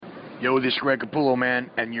Yo, this is Greg Capullo, man,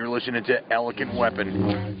 and you're listening to Elegant Weapon.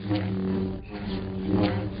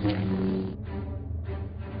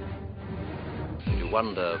 You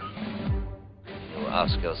wonder, you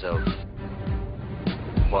ask yourself,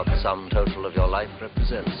 what the sum total of your life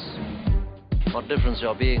represents. What difference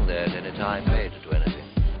your being there at any time made to anything.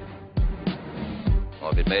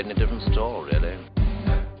 Or if it made any difference at all, really.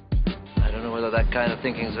 I don't know whether that kind of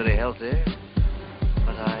thinking is very healthy,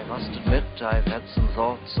 but I must admit I've had some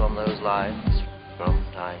thoughts on those lines from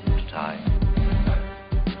time to time.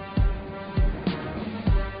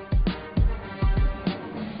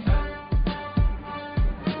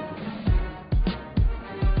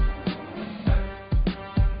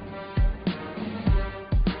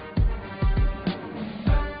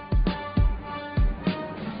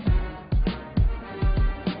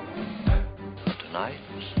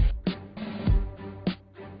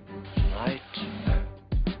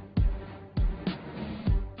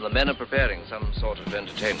 The men are preparing some sort of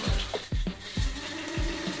entertainment.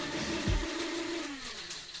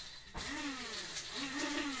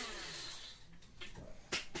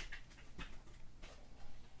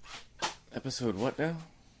 Episode what now?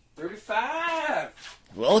 35!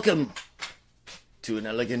 Welcome to An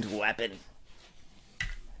Elegant Weapon.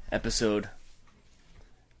 Episode...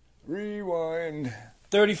 Rewind.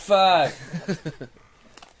 35!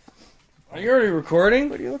 Are you already recording?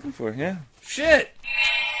 What are you looking for? Yeah. Shit!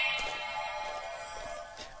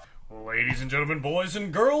 Ladies and gentlemen, boys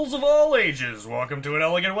and girls of all ages, welcome to An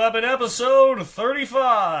Elegant Weapon episode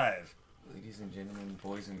 35! Ladies and gentlemen,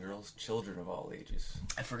 boys and girls, children of all ages.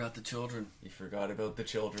 I forgot the children. You forgot about the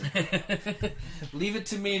children. Leave it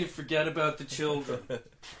to me to forget about the children. What,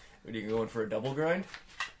 are you going for a double grind?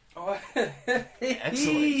 Oh,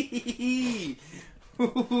 excellent.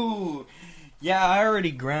 Ooh. Yeah, I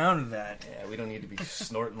already grounded that. Yeah, we don't need to be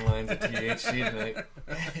snorting lines of THC tonight.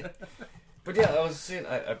 But yeah, I was saying,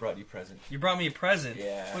 I brought you a present. You brought me a present?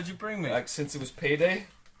 Yeah. What'd you bring me? Since it was payday,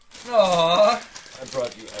 Aww. I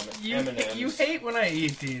brought you M&Ms. You hate when I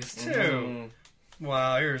eat these, too. Mm-hmm.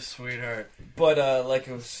 Wow, you're a sweetheart. But, like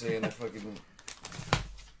I was saying,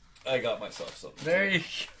 I got myself something. There you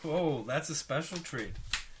go. Whoa, that's a special treat.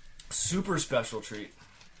 Super special treat.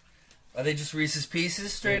 Are they just Reese's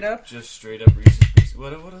Pieces, straight up? Just straight up Reese's Pieces.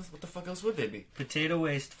 What the fuck else would they be? Potato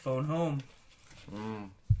waste, phone home.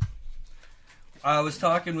 I was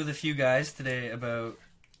talking with a few guys today about,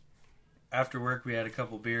 after work we had a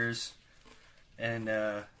couple beers, and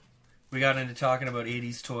we got into talking about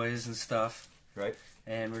 80s toys and stuff. Right.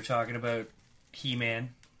 And we're talking about He-Man.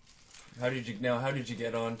 How did you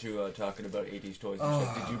get on to talking about 80s toys and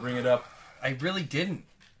stuff? Did you bring it up? I really didn't.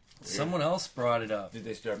 Weird. Someone else brought it up. Did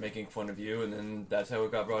they start making fun of you, and then that's how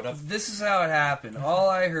it got brought up? This is how it happened. All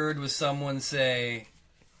I heard was someone say,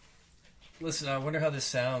 listen, I wonder how this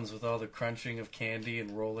sounds with all the crunching of candy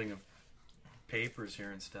and rolling of papers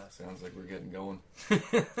here and stuff. Sounds like we're getting going.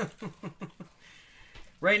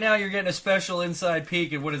 Right now you're getting a special inside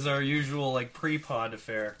peek at what is our usual pre-pod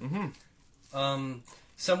affair. Mm-hmm.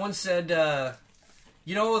 Someone said,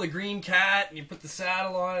 you know, the green cat, and you put the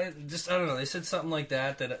saddle on it. I don't know, they said something like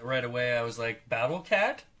that right away I was like, Battle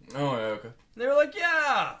Cat? Oh, yeah, okay. And they were like,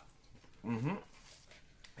 yeah! Mm-hmm.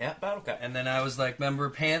 Yeah, Battle Cat. And then I was like, remember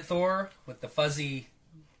Panther with the fuzzy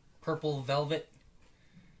purple velvet?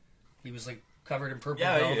 He was covered in purple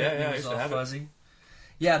velvet. Yeah, he was all fuzzy.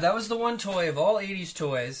 Yeah, that was the one toy of all 80s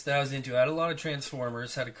toys that I was into. I had a lot of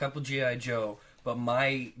Transformers, had a couple G.I. Joe, but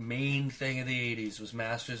my main thing of the 80s was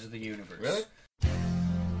Masters of the Universe. Really?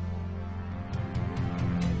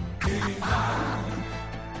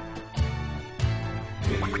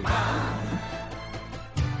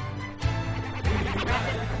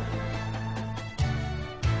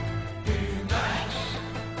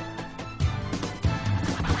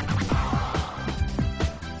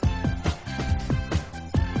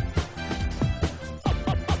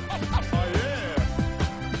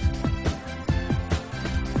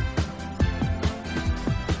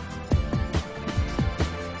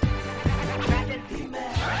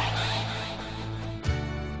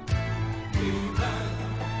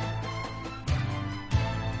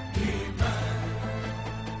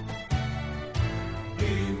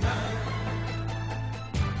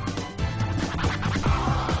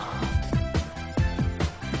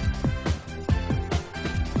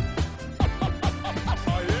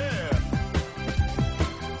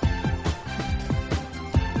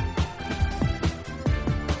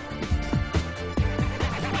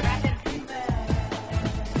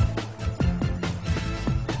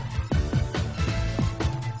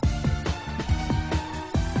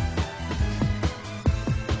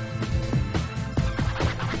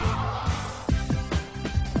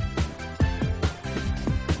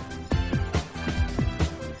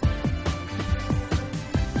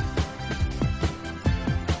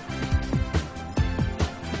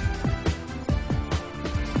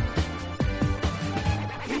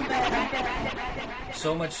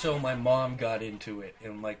 So much so, my mom got into it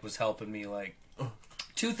and like was helping me. Like,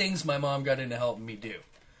 two things my mom got into helping me do.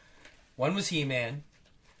 One was He-Man.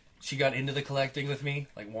 She got into the collecting with me,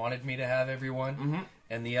 like wanted me to have everyone.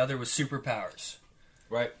 And the other was Superpowers.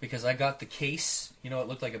 Right. Because I got the case, you know, it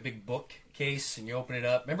looked like a big book case, and you open it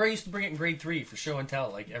up. Remember, I used to bring it in grade 3 for show and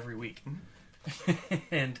tell, like, every week.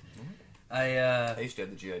 And I used to have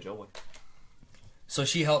the G.I. Joe one. so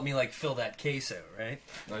she helped me, like, fill that case out, right?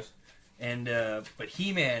 Nice. And, but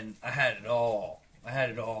He-Man, I had it all. I had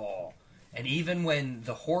it all. And even when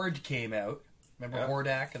the Horde came out, remember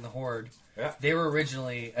Hordak and the Horde? Yeah. They were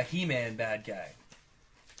originally a He-Man bad guy.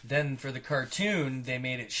 Then for the cartoon, they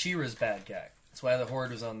made it She-Ra's bad guy. That's why the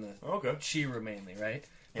Horde was on the She-Ra mainly, right?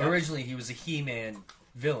 But originally, he was a He-Man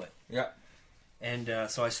villain. Yeah. And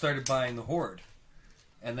so I started buying the Horde.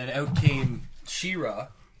 And then out came She-Ra,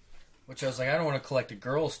 which I was like, I don't want to collect a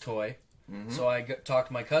girl's toy. So I talked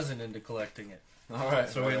my cousin into collecting it. All right.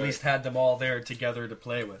 So we at least had them all there together to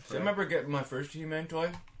play with. So I remember getting my first He-Man toy.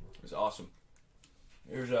 It was awesome.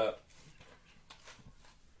 Here's a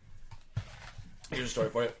story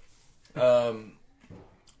for you.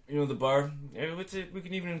 You know the bar? Yeah, we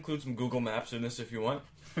can even include some Google Maps in this if you want.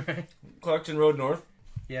 Clarkson Road North.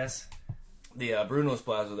 Yes. The Bruno's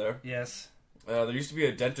Plaza there. Yes. There used to be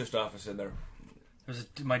a dentist office in there.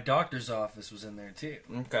 My doctor's office was in there too.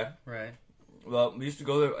 Okay. Right. Well, we used to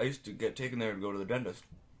go there. I used to get taken there to go to the dentist.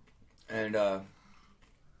 And,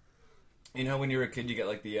 you know when you're a kid you get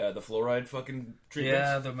like the fluoride fucking treatments?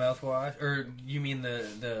 Yeah, the mouthwash. Or you mean the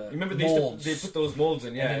You remember molds. they put those molds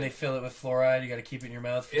in, yeah. And then they fill it with fluoride. You got to keep it in your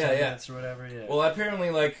mouth for 10 minutes or whatever. Yeah. Well, apparently,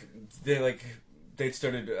 they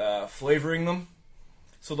started flavoring them.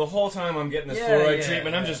 So the whole time I'm getting this fluoride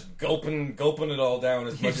treatment, I'm just gulping it all down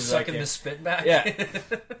as much as I can. Sucking the spit back. Yeah.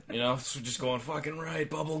 You know, so just going fucking right,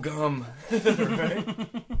 bubble gum. Right?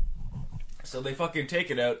 So they fucking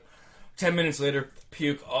take it out. 10 minutes later,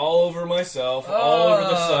 puke all over myself, all over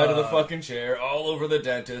the side of the fucking chair, all over the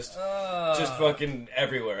dentist. Just fucking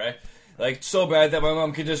everywhere, right? Like, so bad that my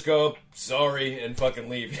mom could just go, sorry, and fucking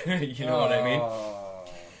leave. You know what I mean?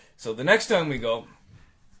 So the next time we go,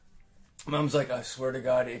 Mom's like, I swear to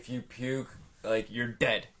God, if you puke, like, you're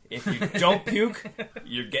dead. If you don't puke,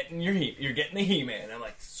 you're getting the He-Man. I'm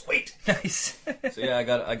like, sweet. Nice. So yeah,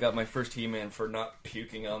 I got my first He-Man for not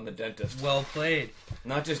puking on the dentist. Well played.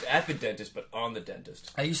 Not just at the dentist, but on the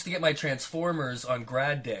dentist. I used to get my Transformers on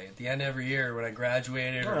grad day at the end of every year when I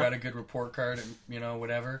graduated or got a good report card, and, you know,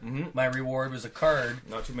 whatever. My reward was a card.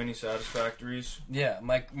 Not too many satisfactories. Yeah,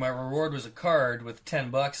 my reward was a card with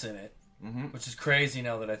 $10 in it, which is crazy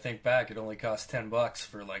now that I think back. It only cost $10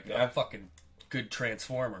 for like a fucking good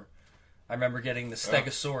Transformer. I remember getting the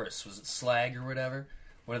Stegosaurus, was it Slag or whatever?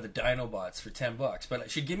 One of the Dinobots for $10. But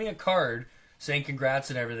she'd give me a card saying congrats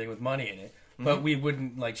and everything with money in it. But we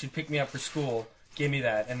wouldn't, like, she'd pick me up for school, give me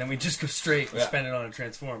that, and then we'd just go straight and spend it on a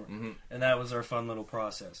Transformer. And that was our fun little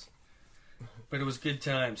process. But it was good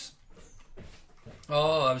times.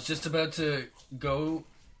 Oh, I was just about to go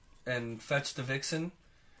and fetch the Vixen,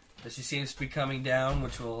 but she seems to be coming down,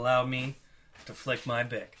 which will allow me to flick my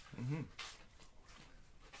bick.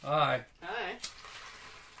 Hi. Hi.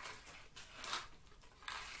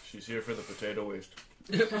 She's here for the potato waste.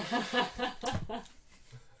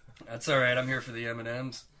 That's all right. I'm here for the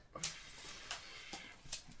M&Ms.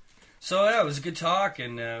 So yeah, it was a good talk,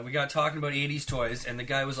 and we got talking about 80s toys, and the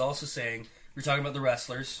guy was also saying, we were talking about the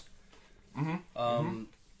wrestlers. What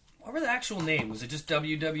were the actual names? Was it just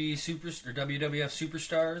WWE or WWF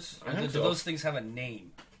Superstars? I think do so. those things have a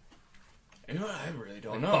name? You know what? I really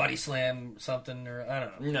don't Like know. Body Slam something, or I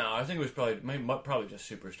don't know. No, I think it was probably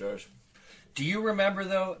just Superstars. Do you remember,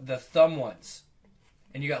 though, the thumb ones?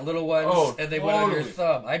 And you got little ones, and they went on your totally.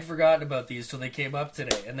 thumb. I'd forgotten about these till they came up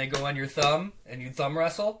today. And they go on your thumb, and you thumb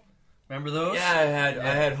wrestle? Remember those? Yeah, I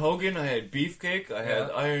had Hogan, I had Beefcake, I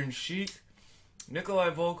had Iron Sheik, Nikolai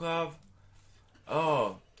Volkov,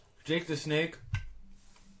 Jake the Snake.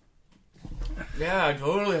 Yeah, I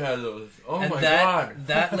totally had those. Oh and my that, God.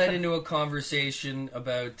 That led into a conversation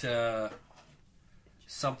about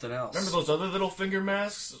something else. Remember those other little finger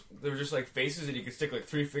masks? They were just like faces, and you could stick like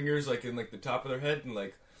 3 fingers like in like the top of their head, and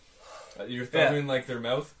like your thumb in like their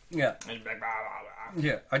mouth. Yeah. And you'd be like, blah, blah, blah.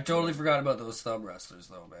 Yeah, I totally forgot about those thumb wrestlers,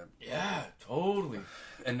 though, man. Yeah, totally.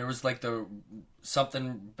 And there was like the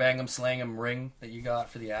something bang 'em slang 'em ring that you got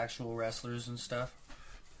for the actual wrestlers and stuff.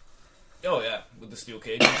 Oh yeah, with the steel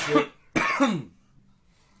cage and shit.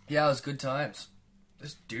 Yeah, it was good times.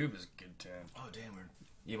 This dude was a good time. Oh damn,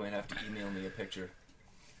 you might have to email me a picture.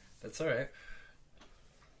 That's all right.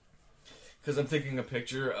 Because I'm thinking a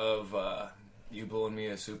picture of you blowing me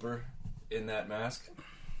a super in that mask.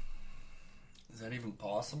 Is that even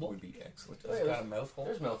possible? Would be excellent. It's got a mouth hole.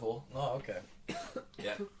 There's mouthful. Oh, okay.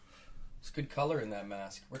 Yeah. It's good color in that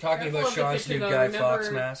mask. We're talking Careful about of the Sean's picture, new though. Guy Remember-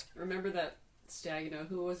 Fawkes mask. Remember that stag?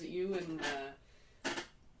 Who was it? You and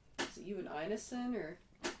was it you and Einison or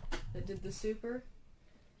that did the super?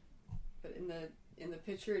 But in the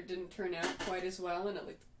picture, it didn't turn out quite as well, and it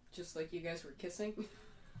looked just like you guys were kissing.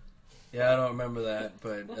 Yeah, I don't remember that,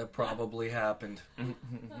 but it probably happened.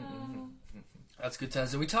 That's good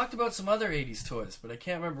times. And we talked about some other 80s toys, but I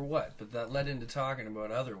can't remember what. But that led into talking about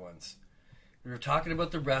other ones. We were talking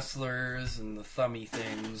about the wrestlers and the thummy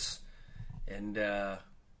things, and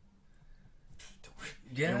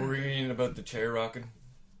Yeah, we're reading about the chair rocking.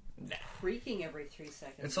 Creaking every 3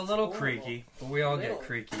 seconds. it's a little horrible. creaky, but we all Little. get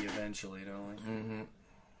creaky eventually, don't we? Mm-hmm.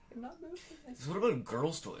 I'm not moving. So what about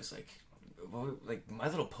girls' toys? Like My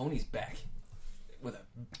Little Pony's back with a.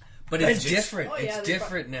 But it's Vengeance. different. Oh, yeah, it's they're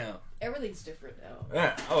different now. Everything's different now.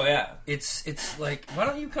 Yeah. Oh yeah. It's like, why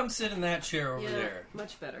don't you come sit in that chair over Yeah, there?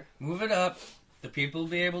 much better. Move it up. The people will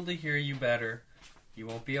be able to hear you better. You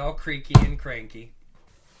won't be all creaky and cranky.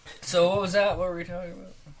 So what was that? What were we talking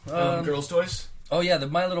about? Girls' toys. Oh yeah, the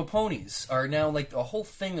My Little Ponies are now like a whole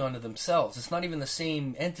thing unto themselves. It's not even the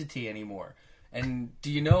same entity anymore. And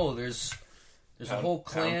do you know there's a whole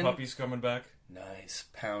clan? Pound puppies coming back. Nice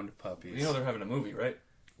pound puppies. You know they're having a movie, right?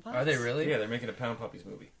 Are they really? Yeah, they're making a Pound Puppies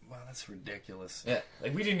movie. Wow, that's ridiculous. Yeah,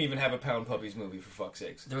 like we didn't even have a Pound Puppies movie for fuck's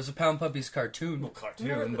sakes. There was a Pound Puppies cartoon. Well,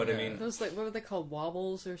 cartoon, but I mean, Those what were they called?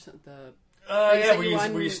 Wobbles or something? yeah, that where you you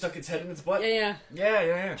won- where you stuck its head in its butt. Yeah.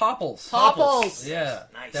 Yeah. Popples. Popples. Yeah,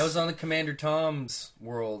 Nice. that was on the Commander Tom's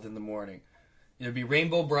world in the morning. It'd be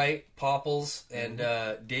Rainbow Bright, Popples, and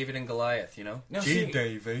David and Goliath. You know. Now, Gee, see,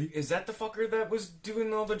 Davey. Is that the fucker that was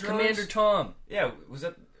doing all the drawings? Commander Tom. Yeah, was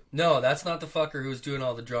that No, that's not the fucker who was doing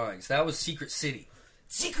all the drawings. That was Secret City.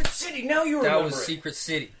 Secret City? Now you remember That was it. Secret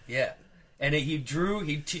City. Yeah, and he drew.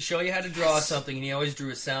 He'd show you how to draw something, and he always drew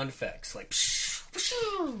his sound effects like.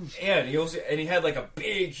 Yeah, and he had like a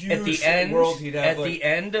big, huge At the end, world. He'd have at like, the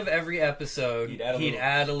end of every episode, He'd he'd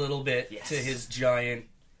add add a a little bit Yes. to his giant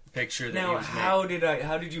picture that he Now, was how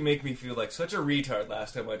did you make me feel like such a retard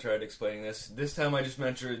last time I tried explaining this? This time I just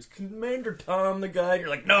mentioned it's Commander Tom, the guy. And you're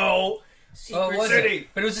like, no, Secret Oh, was City. it?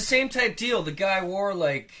 But it was the same type deal. The guy wore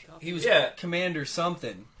like he was Yeah. Commander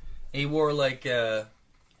something. He wore like a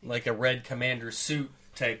red Commander suit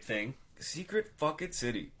type thing. Secret fucking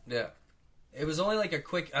City. Yeah. It was only like a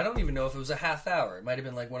quick. I don't even know if it was a half hour. It might have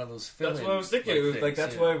been like one of those films. That's what I was thinking. It was like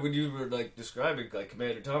that's yeah. why when you were like describing like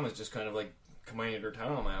Commander Tom is just kind of like Commander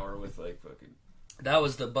Tom hour with like fucking That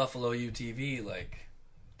was the Buffalo UTV like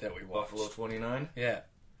that we watched. Buffalo 29. Yeah.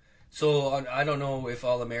 So I don't know if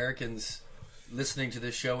all Americans listening to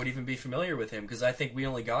this show would even be familiar with him because I think we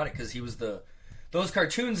only got it because he was those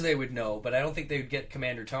cartoons they would know, but I don't think they would get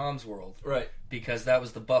Commander Tom's World Right. because that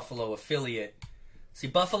was the Buffalo affiliate. See,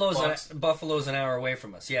 Buffalo's an hour away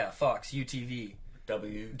from us. Yeah, Fox UTV,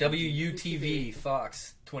 WUTV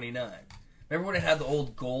Fox 29. Remember when it had the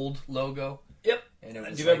old gold logo? Yep. And it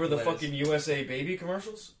was Do you remember like the fucking USA Baby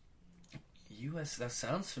commercials? US? That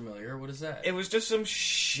sounds familiar. What is that? It was just some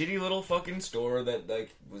shitty little fucking store that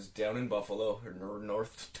like was down in Buffalo or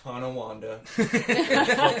North Tonawanda,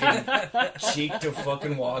 fucking cheek to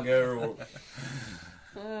fucking Wagga or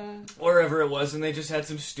wherever it was, and they just had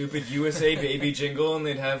some stupid USA Baby jingle, and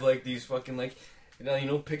they'd have like these fucking like. You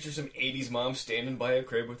know, picture some 80s mom standing by a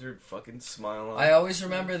crib with her fucking smile on. I always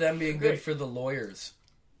remember them being good for the lawyers.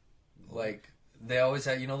 Like, they always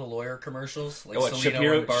had, the lawyer commercials? Like what, Cellino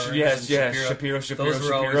Shapiro? and Barnes Yes, and Shapiro. Those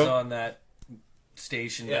were always Shapiro. on that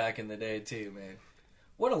station back in the day, too, man.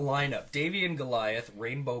 What a lineup. Davy and Goliath,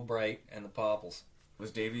 Rainbow Bright, and the Popples.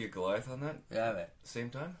 Was Davy a Goliath on that Yeah, man.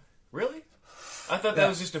 same time? Really? I thought that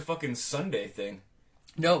was just a fucking Sunday thing.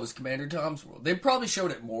 No, it was Commander Tom's World. They probably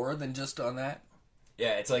showed it more than just on that.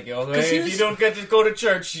 Yeah, it's like, he if was- you don't get to go to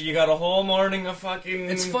church, you got a whole morning of fucking...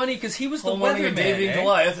 It's funny, because he was the whole morning of weatherman, Davy and eh?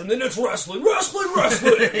 Goliath, and then it's wrestling. What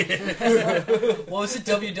was it,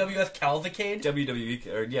 WWF Cavalcade?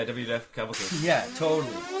 WWF Cavalcade. Yeah, totally.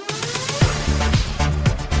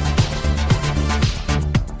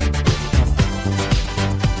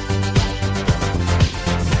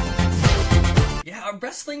 Yeah,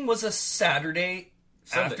 wrestling was a Saturday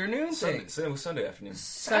afternoon thing. It was Sunday afternoon.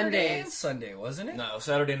 Sunday. Sunday, wasn't it? No,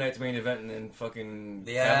 Saturday night's main event and then fucking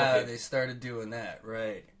Yeah, Cavalcade. they started doing that,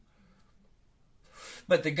 right.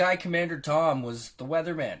 But the guy, Commander Tom, was the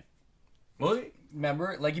weatherman. Was he?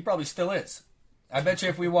 Remember? Like, he probably still is. I bet you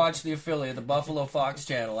if we watch the affiliate, the Buffalo Fox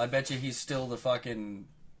channel, I bet you he's still the fucking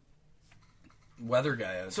weather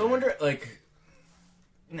guy out So I there. wonder, like...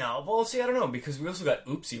 No, well, see, I don't know, because we also got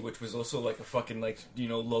Oopsie, which was also like a fucking, like, you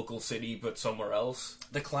know, local city, but somewhere else.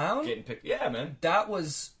 The clown? Getting picked. Yeah, man. That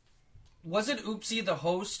was... Wasn't Oopsie the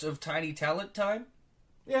host of Tiny Talent Time?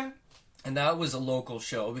 Yeah. And that was a local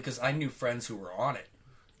show, because I knew friends who were on it.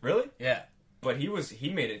 Really? Yeah. But he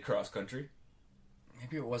made it cross country.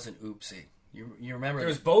 Maybe it wasn't Oopsie. You remember... There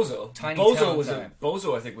was Bozo. Tiny Bozo Talent was Time.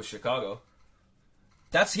 Bozo, I think, was Chicago.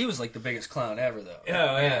 He was like the biggest clown ever, though.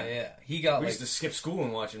 Yeah. He got We like... used to skip school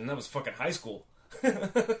and watch it, and that was fucking high school.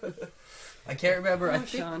 I can't remember. I Oh, think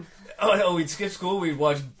Sean. Oh no, we'd skip school. We'd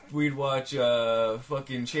watch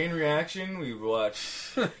fucking Chain Reaction. We'd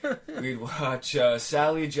watch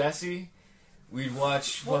Sally Jesse. We'd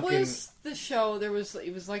watch What fucking was the show? It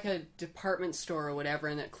was like a department store or whatever,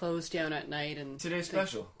 and it closed down at night. And Today's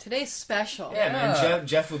Special. Today's Special. Yeah, man.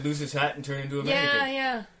 Jeff would lose his hat and turn into a mannequin.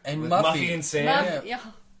 Yeah. and With Muffy and Sam, Yeah.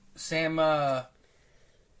 Sam the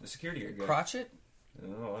security guard. Crotchet, Oh,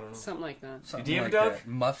 I don't know. Something like that. something he have a like dog? that.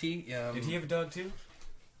 Muffy. Did he have a dog too?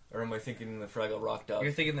 Or am I thinking the Fraggle Rock dog?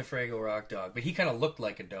 You're thinking the Fraggle Rock dog, but he kind of looked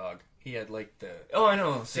like a dog. He had like the Oh, I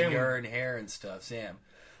know. Sam. cigar and hair and stuff. Sam,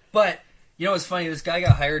 but you know what's funny? This guy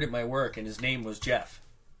got hired at my work, and his name was Jeff.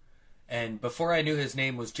 And before I knew his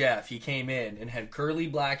name was Jeff, he came in and had curly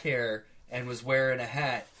black hair and was wearing a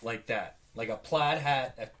hat like that, like a plaid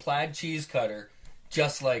hat, a plaid cheese cutter,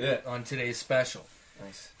 just like on Today's Special.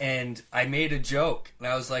 Nice. And I made a joke, and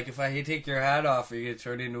I was like, if I take your hat off, are you going to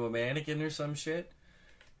turn into a mannequin or some shit?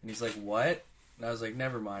 And he's like, what? And I was like,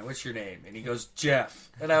 never mind, what's your name? And he goes, Jeff.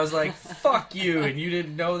 And I was like, fuck you, and you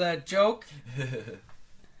didn't know that joke?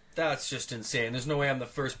 That's just insane. There's no way I'm the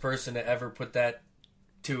first person to ever put that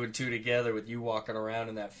 2 and 2 together with you walking around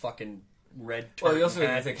in that fucking red Well, you tartan also had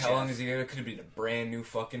to hat, think, how Jeff. long is he? It could have been a brand new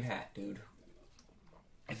fucking hat, dude.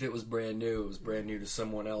 If it was brand new, it was brand new to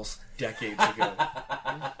someone else decades ago.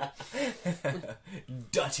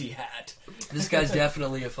 Dutty hat. This guy's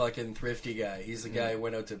definitely a fucking thrifty guy. He's the guy who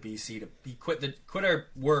went out to BC he quit our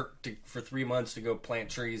work for 3 months to go plant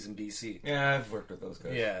trees in BC. Yeah, I've worked with those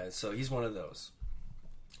guys. Yeah, so he's one of those.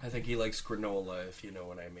 I think he likes granola, if you know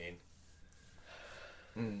what I mean.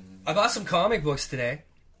 I bought some comic books today.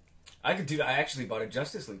 I could do that. I actually bought a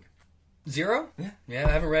Justice League. Zero? Yeah,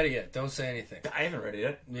 I haven't read it yet. Don't say anything. I haven't read it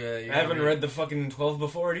yet. Yeah, I haven't read the fucking 12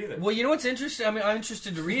 before it either. Well, you know what's interesting? I mean, I'm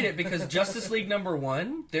interested to read it because Justice League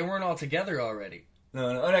 #1, they weren't all together already.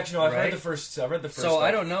 No. Actually, no. I've Right? read the first. I read the first. So I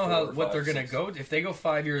like, don't know 4 or what 5, they're going to 6. go. If they go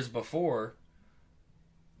 5 years before,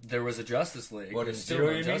 there was a Justice League. What, there's in still zero,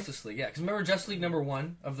 no you mean? Justice League. Yeah, because remember Justice League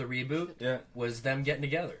 #1 of the reboot Yeah. was them getting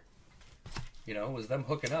together. You know, was them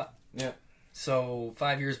hooking up. Yeah. So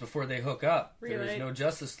 5 years before they hook up, there was Relight. no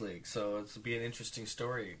Justice League. So it's be an interesting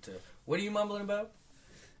story to. What are you mumbling about?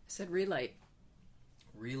 I said relight.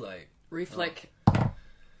 Relight. Reflick.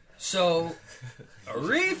 So, a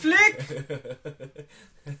reflick.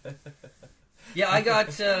 Yeah, I got.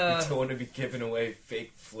 I don't want to be giving away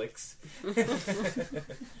fake flicks.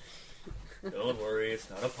 Don't worry, it's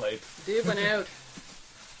not a pipe. Dubing out.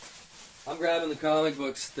 I'm grabbing the comic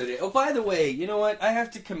books today. Oh, by the way, you know what? I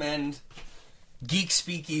have to commend Geek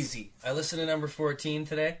Speakeasy. I listened to number 14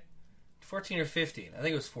 today. 14 or 15. I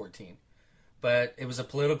think it was 14. But it was a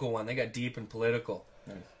political one. They got deep and political.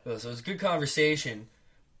 Nice. So it was a good conversation.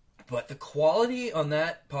 But the quality on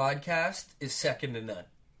that podcast is second to none.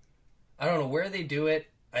 I don't know where they do it.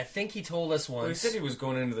 I think he told us once. Well, he said he was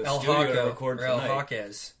going into the El studio to Haka, record or El tonight.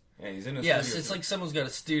 Jaquez. Yeah, he's in a Yes, studio. it's like someone's got a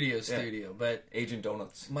studio, but Agent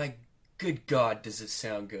Donuts. my good God, does it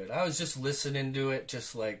sound good? I was just listening to it,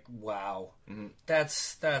 just like, wow,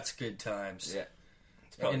 that's good times. Yeah.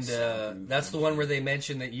 And that's the one where they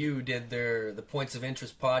mentioned that you did the Points of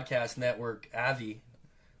Interest Podcast Network Avi,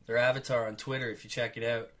 their avatar on Twitter. If you check it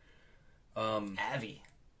out, Avi.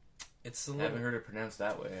 it's a I little. haven't heard it pronounced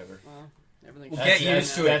that way ever. Well, everything. Well, get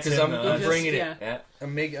used to it that's because him, I'm though. bringing it. Yeah. Yeah.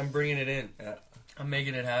 I'm bringing it in. Yeah. I'm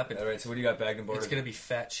making it happen. All right. So what do you got bagged and boarded? It's gonna be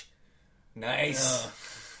fetch. Nice.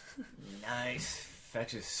 Nice.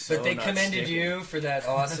 Fetch is so But they not commended sticking. you for that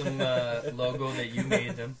awesome logo that you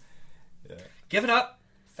made them. Yeah. Give it up.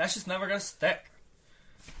 Fetch is never gonna stick.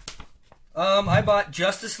 I bought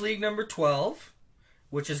Justice League #12,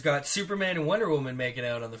 which has got Superman and Wonder Woman making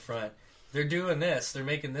out on the front. They're doing this. They're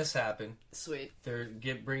making this happen. Sweet. They're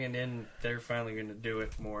bringing in. They're finally going to do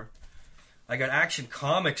it more. I got Action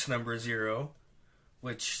Comics #0,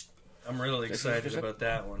 which I'm really excited about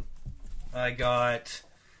that one. I got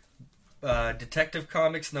Detective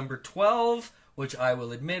Comics #12, which I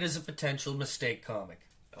will admit is a potential mistake comic.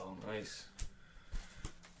 Oh, nice.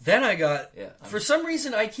 Then I got, Yeah, for some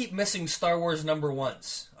reason, I keep missing Star Wars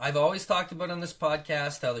 #1s. I've always talked about on this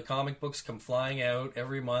podcast how the comic books come flying out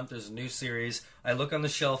every month. There's a new series. I look on the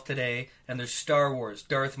shelf today, and there's Star Wars,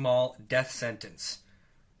 Darth Maul, Death Sentence,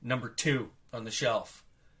 #2 on the shelf.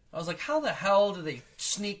 I was like, how the hell do they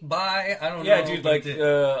sneak by? I don't know. Yeah, dude, but like, it-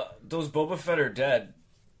 those Boba Fett are dead.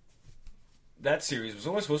 That series was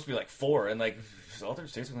only supposed to be like 4, and like, Altered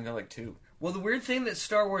States only got like 2. well, the weird thing that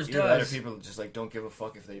Star Wars Either that or does... people just like don't give a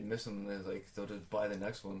fuck if they miss them. They're like, they'll just buy the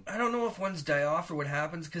next one. I don't know if ones die off or what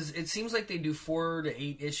happens, because it seems like they do 4 to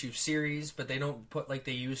 8 issue series, but they don't put like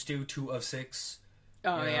they used to 2 of 6.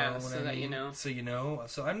 Oh You know yeah, what so I that you mean? know. So you know.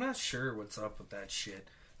 So I'm not sure what's up with that shit.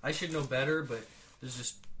 I should know better, but there's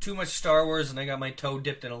just too much Star Wars, and I got my toe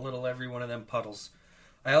dipped in a little every one of them puddles.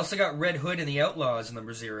 I also got Red Hood and the Outlaws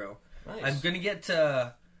 #0. Nice. I'm gonna get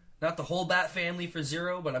not the whole Bat family for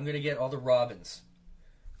 0, but I'm gonna get all the Robins.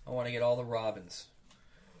 I want to get all the Robins.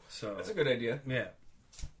 So That's a good idea. yeah.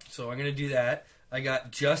 So I'm gonna do that. I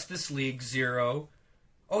got Justice League 0.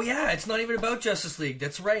 Oh yeah, it's not even about Justice League.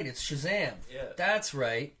 That's right. It's Shazam. Yeah. That's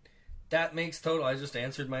right. That makes total. I just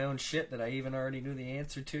answered my own shit that I even already knew the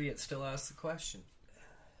answer to, yet still asked the question.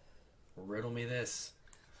 Riddle me this.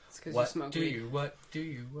 It's because you What smoke do weed. you? What do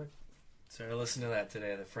you? What? So I listened to that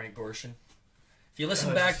today, the Frank Gorshin. If you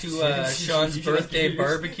listen back to Sean's birthday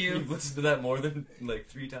barbecue, You've listened to that more than like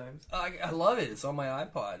 3 times. I love it. It's on my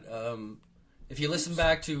iPod. If you listen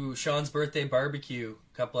back to Sean's birthday barbecue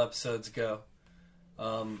a couple episodes ago,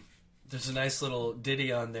 there's a nice little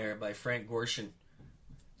ditty on there by Frank Gorshin.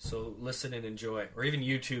 So listen and enjoy, or even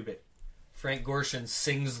YouTube it. Frank Gorshin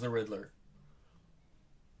sings the Riddler.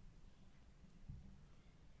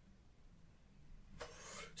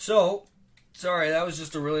 So, sorry, that was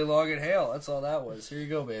just a really long inhale. That's all that was. Here you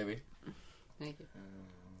go, baby. Thank you.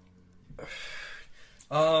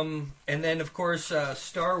 And then of course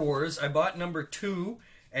Star Wars. I bought #2,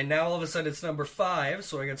 and now all of a sudden it's #5.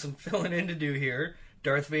 So I got some filling in to do here.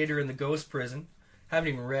 Darth Vader in the Ghost Prison. Haven't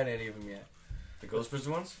even read any of them yet. The Ghost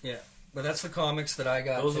Prison ones? Yeah, but that's the comics that I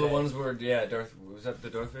got. Those are the today. ones where, yeah, was that the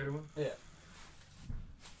Darth Vader one? Yeah.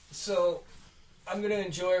 So I'm gonna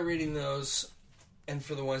enjoy reading those, and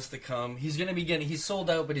for the ones to come, he's he's sold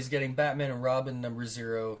out, but he's getting Batman and Robin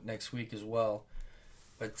 #0 next week as well.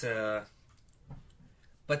 But you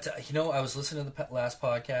know, I was listening to the last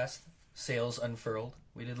podcast, Sales Unfurled.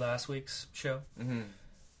 We did last week's show,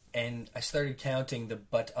 and I started counting the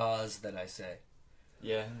but-ahs that I say.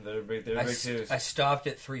 Yeah, they're big. They're big too. I stopped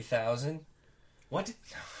at 3,000. What?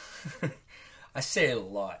 I say it a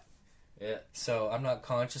lot. Yeah. So I'm not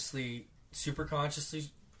super consciously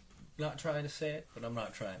not trying to say it, but I'm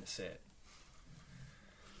not trying to say it.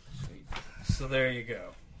 Sweet. So there you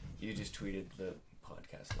go. You just tweeted the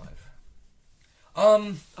podcast live.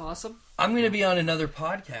 Awesome. I'm going to be on another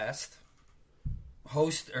podcast.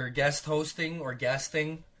 Host or guest hosting or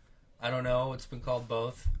guesting. I don't know. It's been called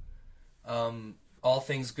both. All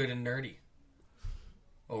Things Good and Nerdy.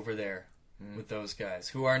 Over there with those guys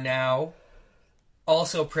who are now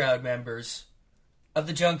also proud members of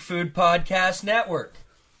the Junk Food Podcast Network.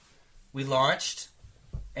 We launched,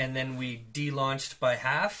 and then we de-launched by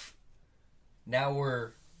half. Now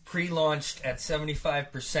we're pre-launched at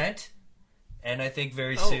 75%, and I think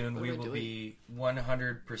very soon what we are we will doing? be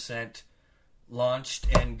 100% launched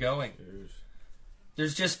and going.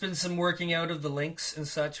 There's just been some working out of the links and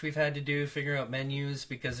such we've had to do, figuring out menus,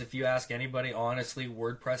 because if you ask anybody, honestly,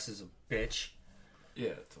 WordPress is a bitch.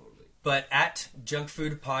 Yeah, totally. But at Junk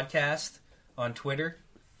Food Podcast on Twitter,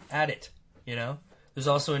 at it, you know? There's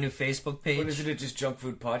also a new Facebook page. What is it? Just Junk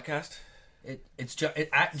Food Podcast? It's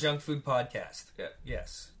at Junk Food Podcast. Yeah.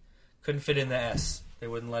 Yes. Couldn't fit in the S. They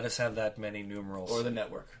wouldn't let us have that many numerals. Or the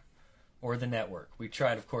network. Or the network. We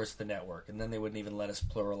tried, of course, the network, and then they wouldn't even let us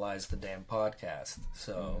pluralize the damn podcast.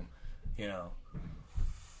 So, you know.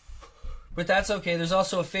 But that's okay. There's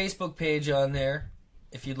also a Facebook page on there.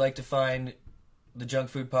 If you'd like to find the Junk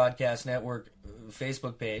Food Podcast Network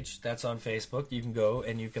Facebook page, that's on Facebook. You can go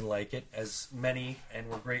and you can like it, as many, and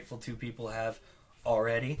we're grateful to people have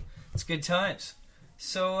already. It's good times.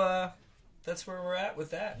 So, that's where we're at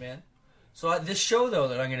with that, man. So this show, though,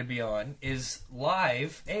 that I'm going to be on is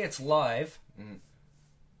live. A, it's live.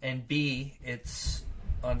 And B, it's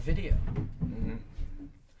on video.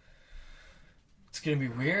 It's going to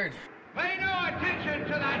be weird. Pay no attention to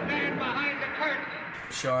that man behind the curtain.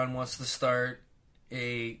 Sean wants to start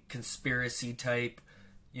a conspiracy type,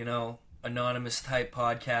 you know, anonymous type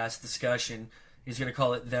podcast discussion. He's going to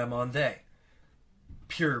call it Them on They.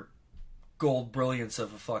 Pure gold brilliance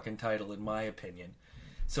of a fucking title, in my opinion.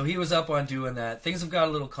 So he was up on doing that. Things have got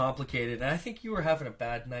a little complicated, and I think you were having a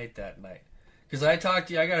bad night that night. Because I talked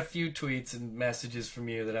to you, I got a few tweets and messages from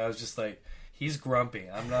you that I was just like, he's grumpy.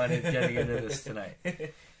 I'm not getting into this tonight.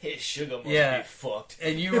 His sugar must Yeah. be fucked.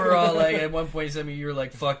 And you were all like, at one point you said to me, you were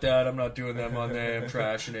like, fuck that, I'm not doing that Monday, I'm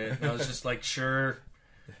trashing it. And I was just like, sure,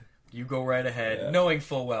 you go right ahead, knowing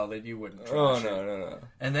full well that you wouldn't trash it. No.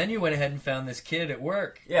 And then you went ahead and found this kid at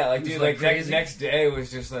work. Yeah, like, He was, dude, like, like, crazy. next day was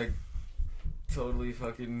just, like, totally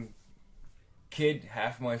fucking kid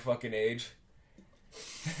half my fucking age.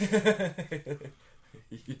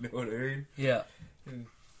 You know what I mean? Yeah.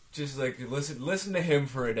 Just, like, listen to him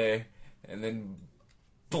for a day, and then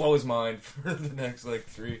blow his mind for the next, like,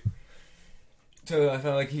 3. So I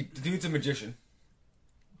felt like the dude's a magician.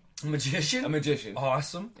 A magician? A magician.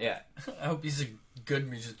 Awesome. Yeah. I hope he's a good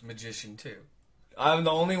magician too. I'm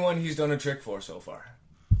the only one he's done a trick for so far.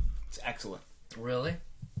 It's excellent. Really?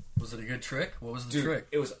 Was it a good trick? What was the Dude, trick?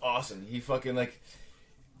 it was awesome. He fucking, like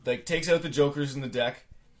takes out the jokers in the deck.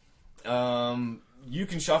 You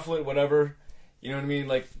can shuffle it, whatever. You know what I mean?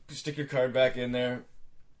 Like, stick your card back in there.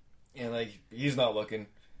 And, like, he's not looking.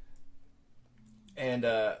 And,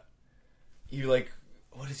 you, like,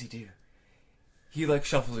 what does he do? He, like,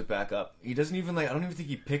 shuffles it back up. He doesn't even, like, I don't even think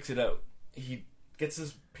he picks it out. He gets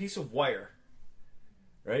this piece of wire,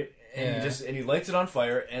 right? And Yeah. he lights it on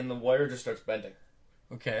fire, and the wire just starts bending.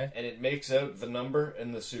 Okay. And it makes out the number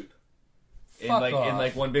and the suit. Fuck in off.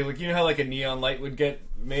 like one big, like, you know how like a neon light would get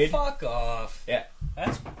made? Fuck off. Yeah.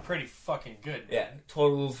 That's pretty fucking good. Yeah.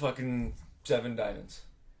 Total fucking 7 diamonds.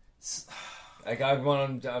 Like, I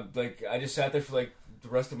went on, like, I just sat there for like the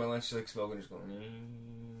rest of my lunch, like, smoking, just going,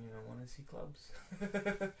 I want to see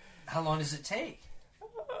clubs. How long does it take?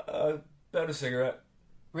 About a cigarette.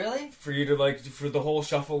 Really? For you to, like, for the whole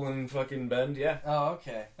shuffle and fucking bend, yeah. Oh,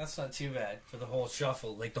 okay. That's not too bad for the whole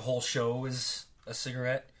shuffle. Like, the whole show is a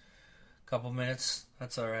cigarette. Couple minutes.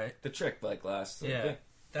 That's all right. The trick, like, lasts. Like, Yeah.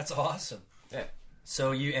 That's awesome. Yeah.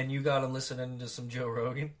 So you got him listening to some Joe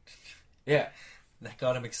Rogan? Yeah. That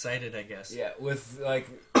got him excited, I guess. Yeah, with, like,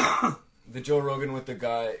 the Joe Rogan with the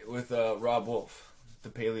guy, with Rob Wolf, the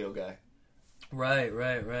paleo guy. Right.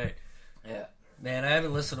 Yeah. Man, I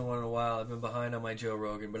haven't listened to one in a while. I've been behind on my Joe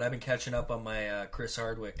Rogan, but I've been catching up on my Chris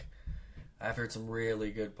Hardwick. I've heard some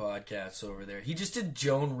really good podcasts over there. He just did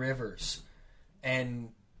Joan Rivers, and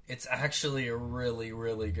it's actually a really,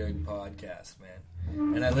 really good podcast,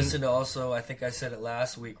 man. And I listened to also, I think I said it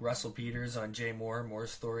last week, Russell Peters on Jay Moore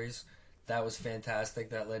Stories. That was fantastic.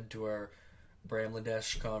 That led to our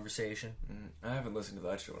Bramladesh conversation. I haven't listened to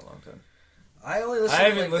that show in a long time. I only listened I to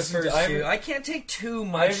haven't like, listened the to- first I two. haven't- I can't take too I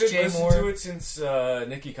much haven't Jay listened Moore. to it since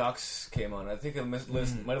Nikki Cox came on. I think I might have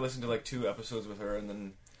listened to like 2 episodes with her, and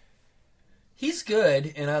then He's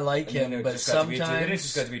good, and I like and then him, it but just got to be sometimes it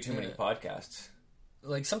just got to be too many podcasts.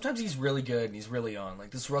 like sometimes he's really good and he's really on.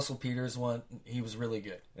 Like this Russell Peters one, he was really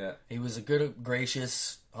good. Yeah, He was a good,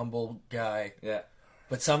 gracious, humble guy, yeah.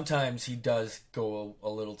 but sometimes he does go a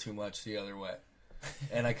little too much the other way.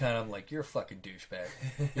 And I kind of am like, you're a fucking douchebag.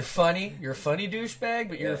 You're funny. You're a funny douchebag,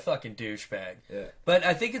 but you're a Yeah. fucking douchebag. Yeah. But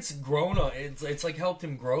I think it's grown on. It's like helped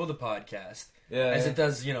him grow the podcast, Yeah, as yeah. it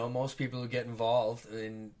does. You know, most people who get involved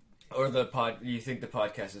in. Or you think the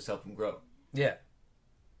podcast has helped him grow? Yeah,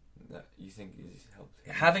 That you think he's helped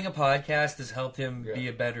him? having a podcast has helped him Yeah. be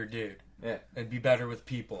a better dude Yeah, and be better with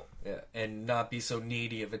people yeah. and not be so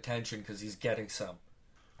needy of attention because he's getting some.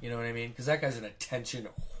 You know what I mean? Because that guy's an attention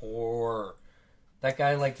whore. That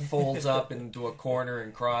guy like folds up into a corner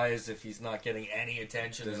and cries if he's not getting any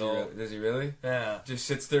attention Does at he? all. Does he really? Yeah. Just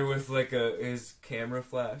sits there with like his camera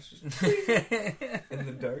flash just in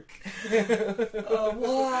the dark.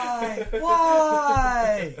 Why?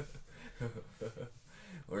 Why?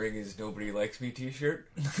 Wearing his "Nobody Likes Me" T-shirt.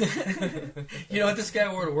 You know what this guy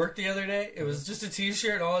wore to work the other day? It was just a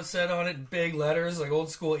t-shirt, all it said on it in big letters, like old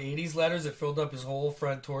school 80s letters that filled up his whole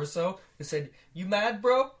front torso. It said, "You mad,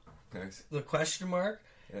 bro?" Nice. The question mark.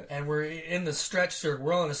 Yeah. And we're in the stretch circle.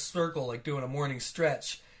 We're all in a circle, like doing a morning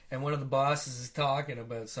stretch. And one of the bosses is talking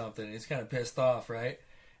about something. And he's kind of pissed off, right?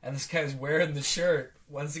 And this guy's wearing the shirt.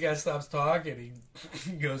 Once the guy stops talking,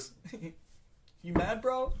 he goes, "You mad,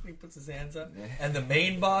 bro?" He puts his hands up. And the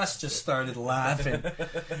main boss just started laughing.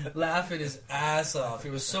 Laughing his ass off.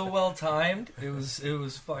 It was so well timed. It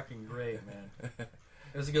was fucking great, man.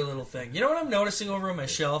 It was a good little thing. You know what I'm noticing over on my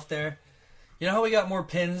shelf there? You know how we got more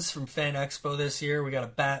pins from Fan Expo this year? We got a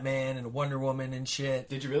Batman and a Wonder Woman and shit.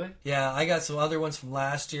 Did you really? Yeah, I got some other ones from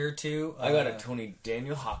last year too. I got a Tony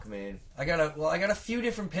Daniel Hawkman. I got a few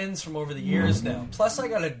different pins from over the years now. Plus, I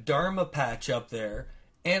got a Dharma patch up there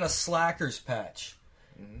and a Slackers patch,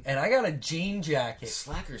 and I got a jean jacket.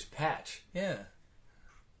 Slackers patch. Yeah,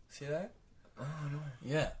 see that? Oh no.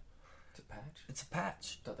 Yeah, It's a patch? It's a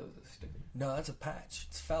patch. I thought that was a sticker. No, it's a patch.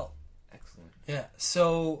 It's felt. Excellent. Yeah.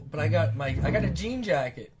 So, but I got a jean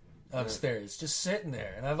jacket upstairs, just sitting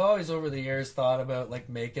there, and I've always over the years thought about like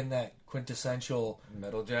making that quintessential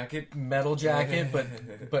Metal jacket? but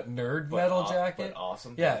nerd metal jacket. But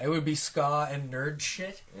awesome. Yeah, it would be ska and nerd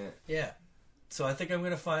shit. Yeah. Yeah. So I think I'm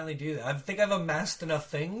gonna finally do that. I think I've amassed enough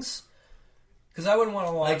things because I wouldn't want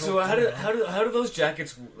to Like, so how do those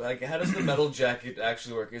jackets, like, how does the metal jacket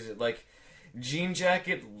actually work? Is it like jean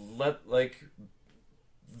jacket, like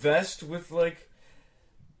vest with like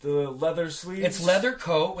the leather sleeves? It's leather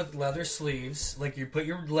coat with leather sleeves. Like you put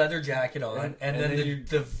your leather jacket on, and then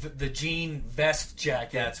the jean vest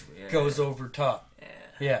jacket goes over top.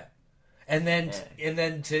 Yeah. And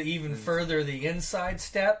then to even further the inside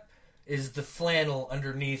step is the flannel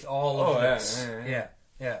underneath all of this.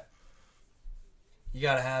 Yeah. You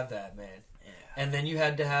gotta have that, man. And then you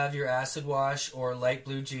had to have your acid wash or light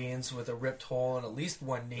blue jeans with a ripped hole in at least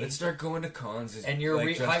one knee. Let's start going to cons. And your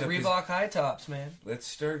Reebok high tops, man. Let's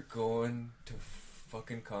start going to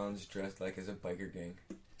fucking cons dressed like as a biker gang.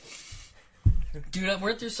 Dude,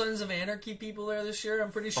 weren't there Sons of Anarchy people there this year?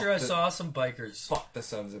 I'm pretty sure I saw some bikers. Fuck the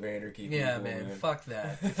Sons of Anarchy people. Yeah, man. Fuck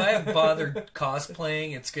that. If I have bothered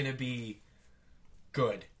cosplaying, it's gonna be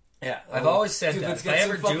good. Yeah. I've always said dude, that. Let's If get I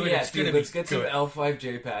some ever fucking, do it, it's gonna be let's get good. some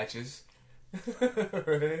L5J patches.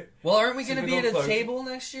 Right? Well, aren't we Some going to be at little a plugs. table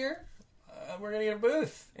next year? We're going to get a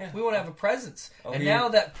booth. Yeah. We want to have a presence. I'll And be now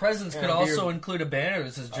your- that presence could I'll be also your- include a banner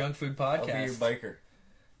that says Junk Food Podcast. I'll be your biker.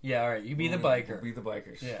 Yeah, all right. You be the We'll biker. be the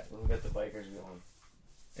bikers. Yeah. We'll get the bikers going.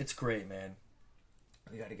 It's great, man.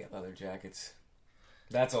 We got to get leather jackets.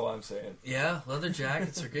 That's all I'm saying. Yeah, leather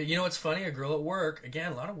jackets are good. You know what's funny? A girl at work,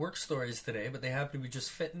 again, a lot of work stories today, but they happen to be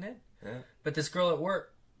just fitting it. Yeah. But this girl at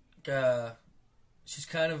work, she's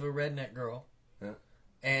kind of a redneck girl. Yeah.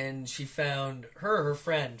 And she found, her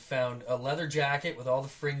friend found a leather jacket with all the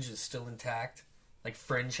fringes still intact. Like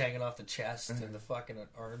fringe hanging off the chest and the fucking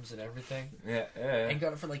arms and everything. Yeah. And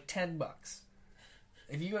got it for like $10.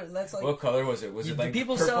 If you, that's like... What color was it? Was You- it like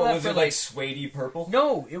people purple? sell that was for, it like- like suede purple?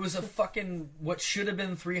 No, it was a fucking, what should have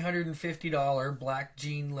been $350 black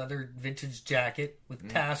jean leather vintage jacket with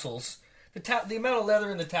tassels. The amount of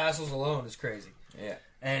leather in the tassels alone is crazy. Yeah.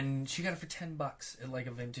 And she got it for $10 at like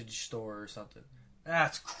a vintage store or something.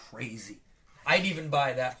 That's crazy. I'd even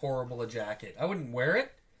buy that horrible a jacket. I wouldn't wear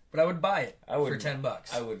it, but I would buy it for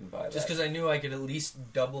 $10. I wouldn't buy that. Just because I knew I could at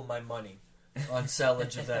least double my money on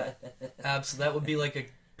sellage of that. Absolutely, that would be like a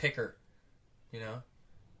picker, you know.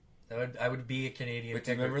 I would be a Canadian But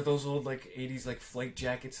do you picker. remember those old like '80s like flight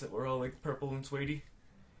jackets that were all like purple and suede,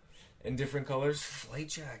 in different colors? Flight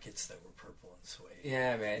jackets that were purple and suede.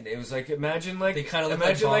 Yeah, man. It was like imagine like They kinda look like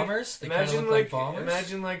imagine bombers? They kinda imagine look like bombers?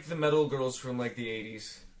 Imagine like the metal girls from like the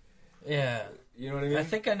 '80s. Yeah, You know what I mean? I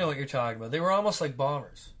think I know what you're talking about. They were almost like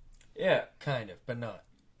bombers, Yeah, kind of, but not.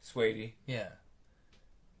 suede. Yeah,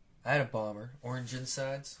 I had a bomber, orange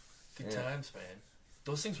insides. Good Yeah. times, man.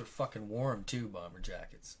 Those things were fucking warm too, bomber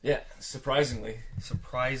jackets. Yeah, surprisingly.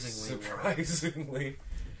 Surprisingly warm. Surprisingly,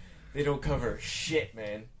 they don't cover shit,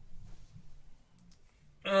 man.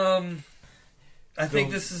 I think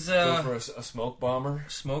this is Go for a smoke bomber.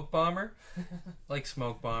 smoke bomber. Like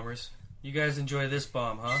smoke bombers. You guys enjoy this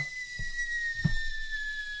bomb, huh?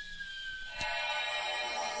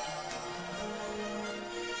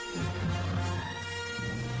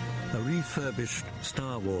 A refurbished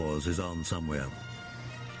Star Wars is on somewhere.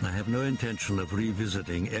 I have no intention of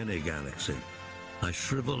revisiting any galaxy. I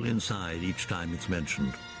shrivel inside each time it's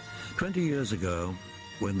mentioned. 20 years ago,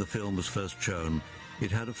 when the film was first shown,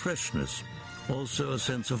 it had a freshness, also a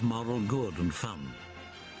sense of moral good and fun.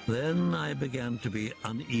 Then I began to be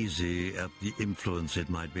uneasy at the influence it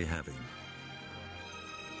might be having.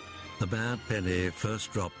 The bad penny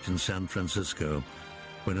first dropped in San Francisco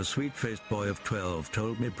when a sweet-faced boy of 12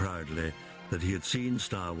 told me proudly that he had seen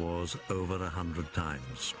Star Wars over 100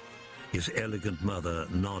 times. His elegant mother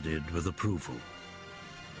nodded with approval.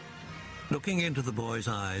 Looking into the boy's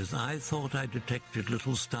eyes, I thought I detected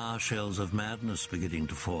little star shells of madness beginning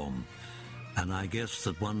to form, and I guessed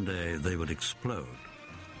that one day they would explode.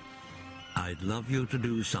 "I'd love you to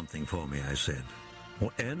do something for me," I said.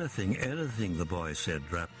 "Or anything, the boy said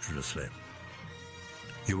rapturously.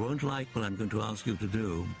 "You won't like what I'm going to ask you to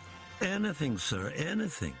do." "Anything, sir,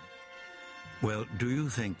 anything." "Well, do you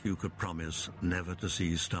think you could promise never to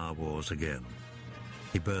see Star Wars again?"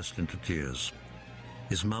 He burst into tears.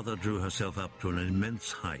 His mother drew herself up to an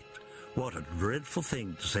immense height. "What a dreadful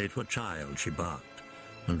thing to say to a child," she barked,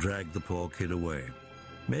 and dragged the poor kid away.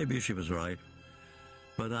 Maybe she was right,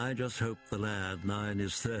 but I just hoped the lad, now in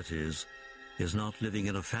his 30s, is not living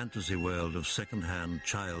in a fantasy world of second-hand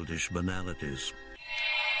childish banalities.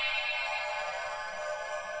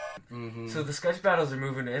 So the sketch battles are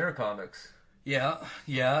moving to intercomics. Yeah.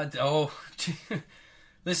 Oh,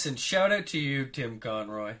 listen, shout out to you, Tim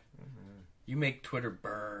Conroy. You make Twitter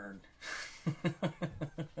burn.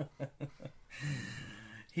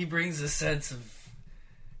 He brings a sense of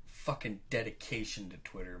fucking dedication to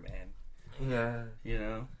Twitter, man. Yeah. You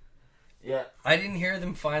know? Yeah. I didn't hear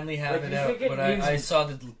them finally have Like, it you out, think it but means- I saw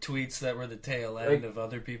the tweets that were the tail end Like- of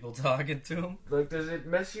other people talking to him. Like, does it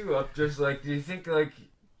mess you up? Just like, do you think like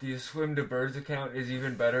the Swim to Birds account is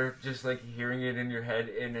even better? Just like hearing it in your head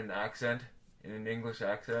in an accent, in an English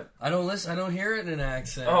accent. I don't hear it in an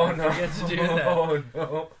accent. Oh I no! forget to do that. Oh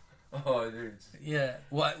no! Oh, dude. Yeah.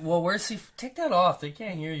 Well, where's he? Take that off. They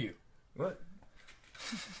can't hear you. What?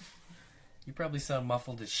 You probably sound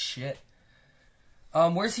muffled as shit.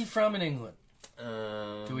 Where's he from in England?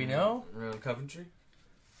 Do we know? Around Coventry.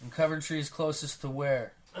 And Coventry is closest to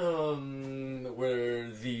where? Where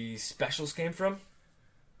the specials came from?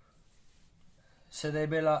 So they'd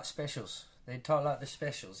be like specials. They'd talk like the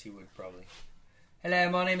specials, he would probably. Hello,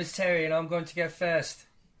 my name is Terry and I'm going to go first.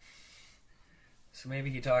 So maybe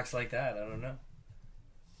he talks like that, I don't know.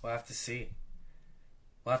 We'll have to see.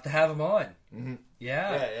 We'll have to have him on. Mm-hmm.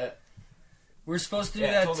 Yeah. Yeah. We're supposed to do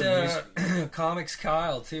Yeah, I told that Comics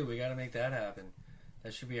Kyle, too. We gotta make that happen.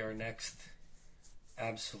 That should be our next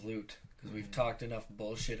absolute. Because we've talked enough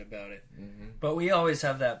bullshit about it. Mm-hmm. But we always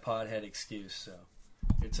have that pothead excuse, so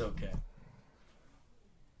it's okay.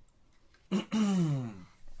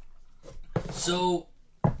 So,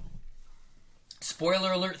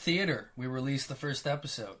 spoiler alert theater. We released the first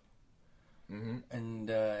episode. Mm-hmm. And,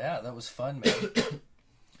 yeah, that was fun, man.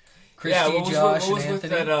 Christy, Yeah, what Josh, was and with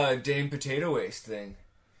Anthony. that Dame Potato Waste thing?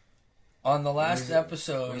 On the last Was it-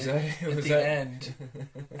 episode, was that- at was the that- end,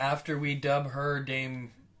 after we dub her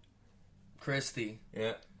Dame Christy,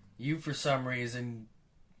 Yeah. you, for some reason,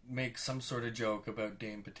 make some sort of joke about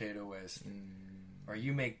Dame Potato Waste. Or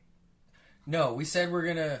you make... No, we said we're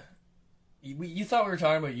gonna... You thought we were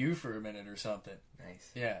talking about you for a minute or something. Nice.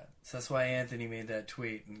 Yeah, so that's why Anthony made that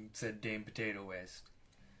tweet and said Dame Potato Waste.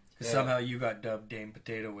 Because Yeah. somehow you got dubbed Dame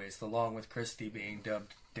Potato Waste, along with Christy being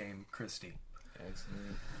dubbed Dame Christy.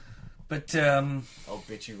 Excellent. But, I'll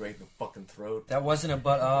bit you right in the fucking throat. that wasn't a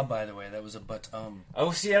but by the way. That was a but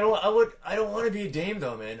Oh, see, I don't want to be a dame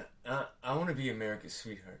though, man. I want to be America's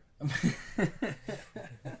sweetheart.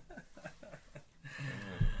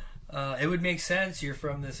 It would make sense. You're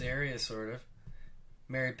from this area, sort of.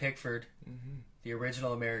 Mary Pickford, the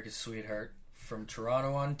original America's Sweetheart, from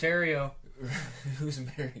Toronto, Ontario. Who's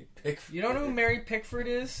Mary Pickford? You don't know who Mary Pickford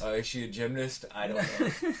is? Is she a gymnast? I don't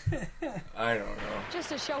know. I don't know. Just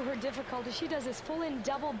to show her difficulty, she does this full-in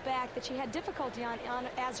double back that she had difficulty on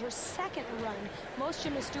as her second run. Most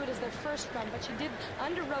gymnasts do it as their first run, but she did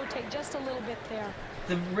under-rotate just a little bit there.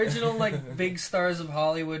 The original, like, big stars of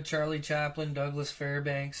Hollywood, Charlie Chaplin, Douglas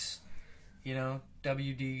Fairbanks, you know,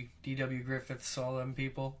 D.W. Griffiths, all them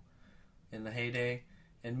people in the heyday.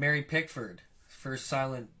 And Mary Pickford, first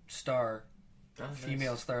silent star,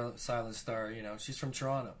 female star, silent star, you know, she's from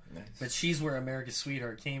Toronto. Nice. But she's where America's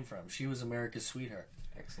Sweetheart came from. She was America's Sweetheart.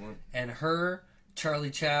 Excellent. And her, Charlie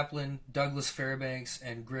Chaplin, Douglas Fairbanks,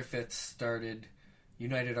 and Griffiths started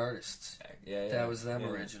United Artists. Yeah, That was them yeah,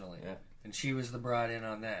 originally. Yeah. And she was the broad in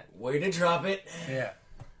on that. Way to drop it. Yeah.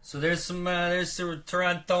 So there's some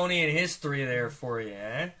Torontonian history there for you,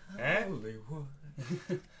 eh? Hollywood.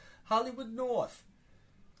 Hollywood North.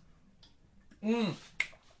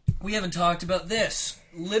 We haven't talked about this.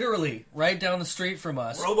 Literally, right down the street from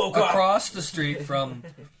us. RoboCop. Across the street from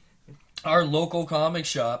our local comic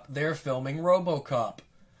shop, they're filming RoboCop.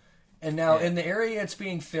 And now, in the area it's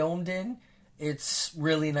being filmed in, it's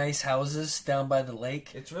really nice houses down by the lake.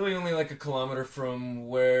 It's really only like a kilometer from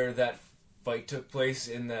where that fight took place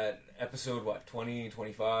in that episode, 20,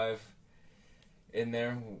 25, in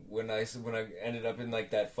there, when I ended up in like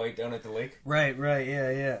that fight down at the lake. Right,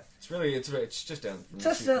 yeah. It's just down from the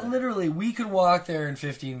Just street. that, literally, we could walk there in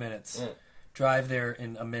 15 minutes. Yeah. Drive there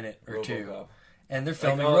in a minute or two. RoboCop. And they're Like,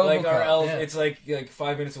 filming our RoboCop. yeah. It's like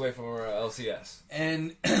 5 minutes away from our LCS.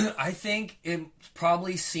 And I think it's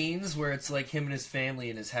probably scenes where it's like him and his family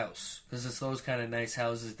in his house. Because it's those kind of nice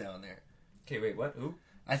houses down there. Okay, wait, what? Who?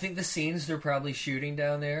 I think the scenes they're probably shooting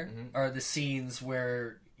down there are the scenes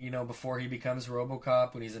where, you know, before he becomes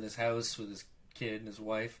RoboCop, when he's in his house with his kid and his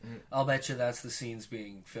wife. I'll bet you that's the scenes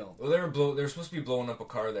being filmed. Well, they were supposed to be blowing up a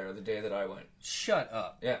car there the day that I went. Shut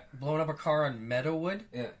up. Yeah. Blowing up a car on Meadowood?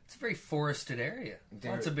 Yeah. It's a very forested area.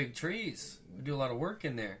 Lots of big trees. We do a lot of work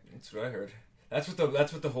in there. That's what I heard. That's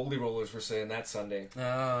what the Holy Rollers were saying that Sunday.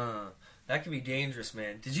 That could be dangerous,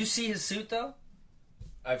 man. Did you see his suit though?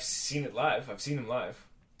 I've seen it live. I've seen him live.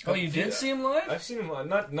 Oh, you did see him live? I've seen him live.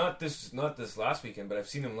 Not this last weekend, but I've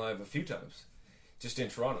seen him live a few times, just in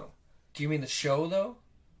Toronto. Do you mean the show though?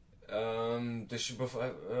 The show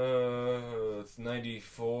before, it's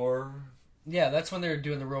 94. Yeah, that's when they were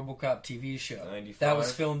doing the RoboCop TV show. 95. That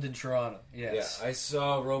was filmed in Toronto. Yes. Yeah, I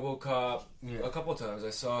saw RoboCop a couple times. I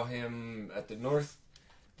saw him at the north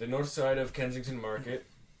side of Kensington Market,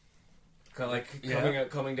 kind of like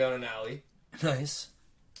coming down an alley. Nice.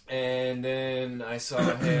 And then I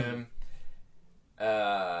saw him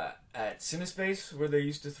at Cinespace, where they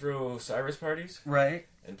used to throw Cyrus parties, Right.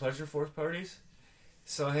 and Pleasure Force parties.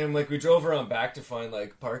 Saw him, like, we drove around back to find,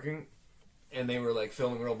 like, parking, and they were, like,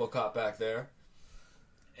 filming RoboCop back there.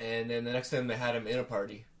 And then the next time they had him in a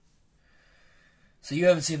party. So you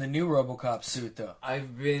haven't seen the new RoboCop suit though?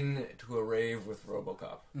 I've been to a rave with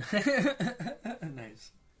RoboCop.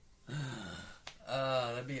 Nice.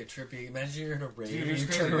 That'd be a trippy. Imagine you're in a rave Dude, and you it's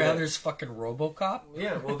turn crazy, around, yeah. there's fucking RoboCop.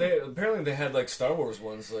 Yeah, well, they had, like, Star Wars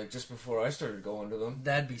ones, like, just before I started going to them.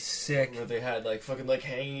 That'd be sick. Where they had, like, fucking, like,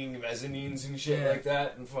 hanging mezzanines and shit like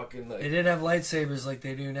that, and fucking, like... They didn't have lightsabers like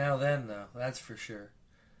they do now then, though. That's for sure.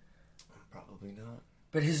 Probably not.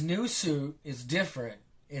 But his new suit is different.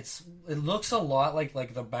 It looks a lot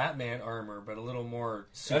like the Batman armor, but a little more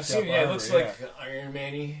souped I've seen up it, armor, it looks like Iron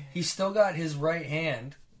Man-y. He's still got his right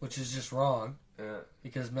hand, which is just wrong. Yeah.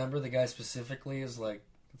 Because remember, the guy specifically is like,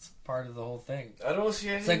 it's part of the whole thing. I don't see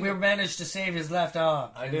anything. It's like we managed to save his left arm.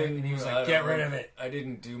 And he was like, get rid of it. I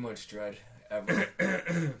didn't do much Dread, ever.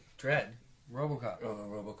 Dread? RoboCop. Oh,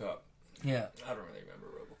 RoboCop. Yeah. I don't really remember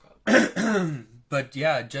RoboCop. But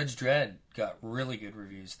yeah, Judge Dredd got really good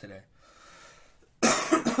reviews today.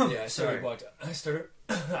 Yeah, I Sorry. started...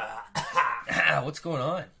 What's going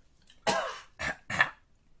on?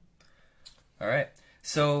 Alright.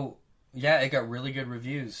 So, yeah, it got really good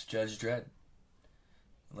reviews, Judge Dredd.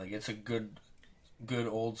 Like, it's a good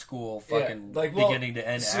old school fucking beginning to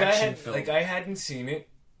end action film. Like, I hadn't seen it,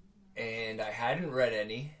 and I hadn't read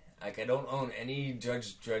any. Like, I don't own any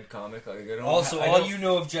Judge Dredd comic. Like, I don't. All you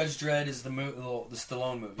know of Judge Dredd is the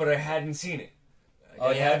Stallone movie. But I hadn't seen it.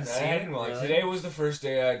 You hadn't seen it? Watched. Really? Today was the first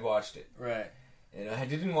day I'd watched it. Right. And I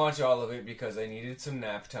didn't watch all of it because I needed some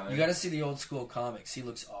nap time. You gotta see the old school comics. He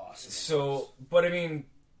looks awesome. So, but I mean,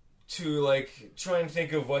 to like try and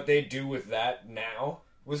think of what they do with that now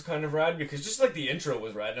was kind of rad, because just like the intro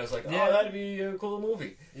was rad, and I was like, oh, that'd be a cool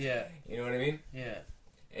movie. Yeah. You know what I mean? Yeah.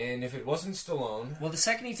 And if it wasn't Stallone... Well, the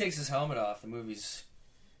second he takes his helmet off, the movie's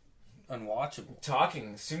unwatchable.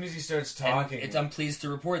 Talking. As soon as he starts talking... I'm pleased to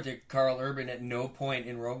report that Carl Urban at no point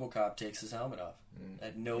in RoboCop takes his helmet off.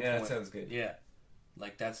 At no point. Yeah, that sounds good. Yeah.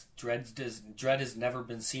 Like, that's... Dredd has never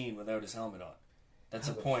been seen without his helmet on. That's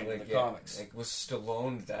a point in the comics. Like, was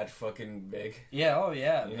Stallone that fucking big? Yeah, oh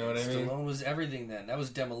yeah. You know what I mean? Stallone was everything then. That was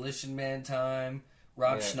Demolition Man time.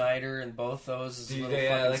 Rob Schneider and both those as a little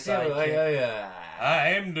fucking sidekick. I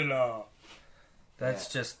am the law. That's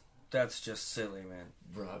just silly, man.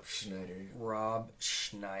 Rob Schneider.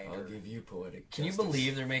 I'll give you poetic Can justice. you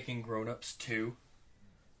believe they're making Grown Ups 2?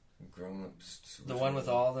 Grown Ups 2? The one with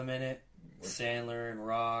all of them in it? Sandler and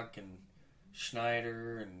Rock and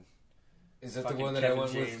Schneider and... Is that the one that I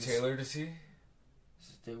went James. with Taylor to see?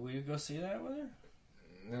 Did we go see that with her?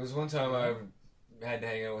 There was one time I had to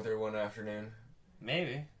hang out with her one afternoon.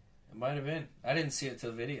 Maybe. It might have been. I didn't see it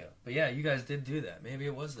till video. But yeah, you guys did do that. Maybe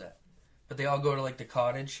it was that. But they all go to like the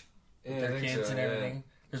cottage with their kids and everything.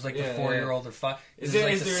 There's like the 4-year-old or 5. Is there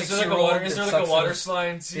like a water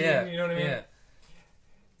slide scene? Yeah, you know what I mean? Yeah.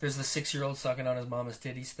 There's the 6-year-old sucking on his mama's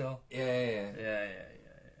titty still. Yeah.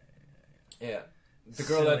 The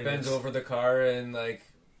girl Silliness. that bends over the car and like,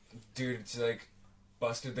 dude's like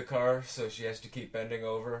busted the car, so she has to keep bending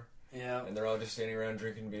over. Yeah. And they're all just standing around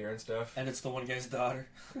drinking beer and stuff. And it's the one guy's daughter.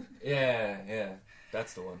 Yeah.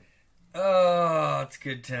 That's the one. Oh, it's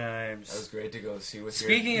good times. That was great to go see with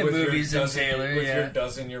Speaking your, of with movies your and dozen, Taylor, with yeah. your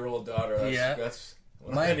dozen-year-old daughter. That's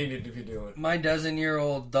what I needed to be doing. My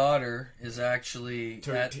dozen-year-old daughter is actually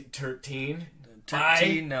 13?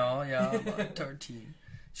 13, no, yeah, 13.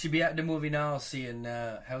 She'd be at the movie now seeing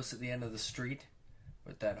House at the End of the Street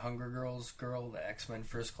with that Hunger Girls girl, the X-Men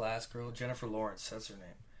First Class girl, Jennifer Lawrence, that's her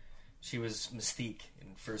name. She was Mystique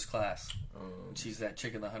in First Class. And she's that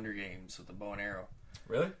chick in the Hunger Games with the bow and arrow.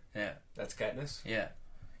 Really? Yeah. That's Katniss? Yeah.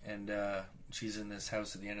 And she's in this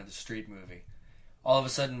House at the End of the Street movie. All of a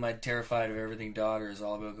sudden, my Terrified of Everything daughter is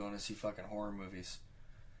all about going to see fucking horror movies.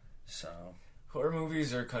 So... Horror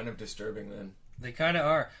movies are kind of disturbing, then. They kind of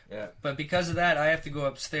are. Yeah. But because of that, I have to go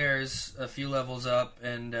upstairs a few levels up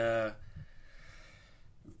and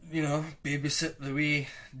babysit the wee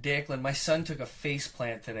Declan. My son took a face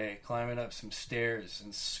plant today, climbing up some stairs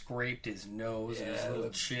and scraped his nose and his little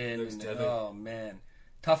chin. And, oh man,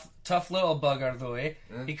 tough little bugger though, eh?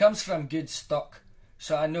 He comes from good stock,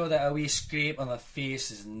 so I know that a wee scrape on the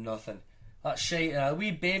face is nothing. That's shite, and a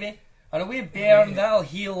wee baby and a wee burn that'll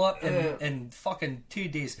heal up in fucking 2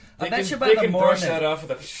 days. I bet you by the morning. Brush that off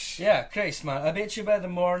with a... Yeah, Christ, man. I bet you by the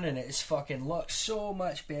morning it's fucking looks so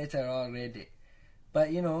much better already.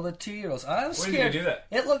 But, the 2-year-olds... I was scared. When did you do that?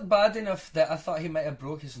 It looked bad enough that I thought he might have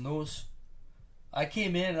broke his nose. I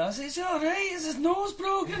came in and I said, "Is he alright? Is his nose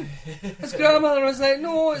broken?" His grandmother was like,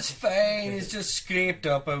 "No, it's fine. He's just scraped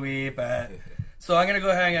up a wee bit." So I'm going to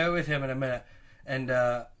go hang out with him in a minute. And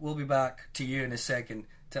we'll be back to you in a second,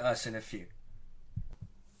 to us in a few.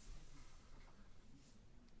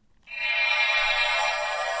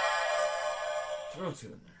 Throw two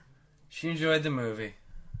in there. She enjoyed the movie.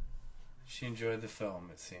 She enjoyed the film,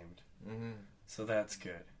 it seemed. Mm-hmm. So that's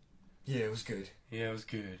good. Yeah, it was good. Yeah, it was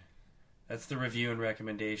good. That's the review and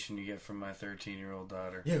recommendation you get from my 13-year-old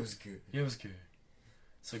daughter. Yeah, it was good. Yeah, it was good.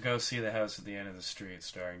 So go see The House at the End of the Street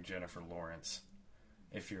starring Jennifer Lawrence.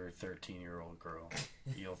 If you're a 13-year-old girl,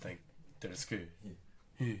 you'll think that it's good.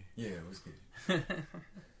 Yeah, it was good.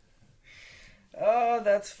 Oh,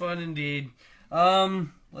 that's fun indeed.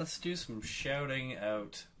 Let's do some shouting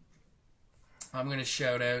out. I'm going to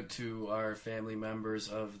shout out to our family members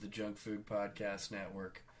of the Junk Food Podcast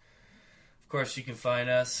Network. Of course, you can find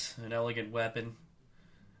us at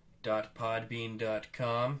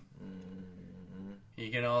elegantweapon.podbean.com.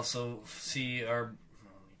 You can also see our...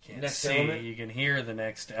 You can't see. Element. You can hear The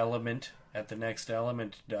Next Element at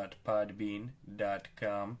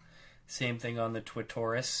thenextelement.podbean.com. Same thing on the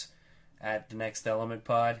Twitterus at The Next Element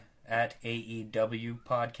Pod. At AEW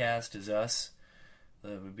Podcast is us.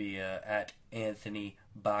 That would be at Anthony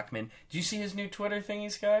Bachman. Do you see his new Twitter thing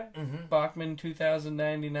he's got? Mm-hmm. Bachman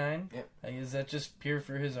 2099. Yep. Is that just pure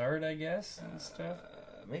for his art, I guess, and stuff?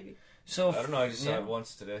 Maybe. So I don't know. I just saw it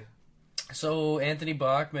once today. So Anthony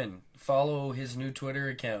Bachman, follow his new Twitter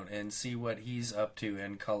account and see what he's up to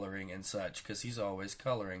and coloring and such, because he's always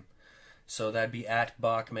coloring. So that'd be at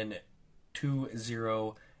Bachman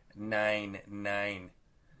 2099.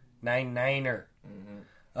 99er. Mm-hmm.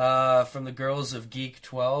 From the girls of Geek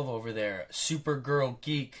 12 over there, Supergirl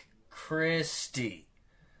Geek Christy,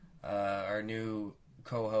 our new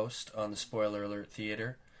co-host on the Spoiler Alert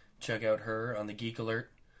Theater. Check out her on the Geek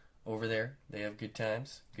Alert over there. They have good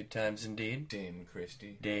times indeed. Dame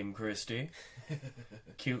Christy.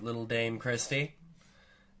 Cute little Dame Christy.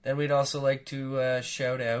 Then we'd also like to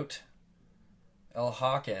shout out El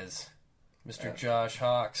Hawkes, Mr. Josh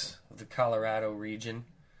Hawks of the Colorado region.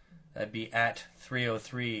 That'd be at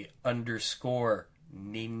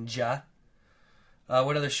 303_ninja.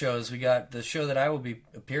 What other shows? We got the show that I will be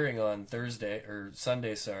appearing on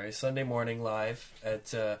Sunday morning live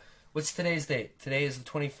at, what's today's date? Today is the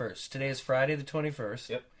 21st. Today is Friday the 21st.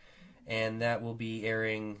 Yep. And that will be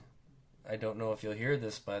airing, I don't know if you'll hear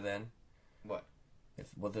this by then. What?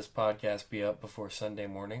 Will this podcast be up before Sunday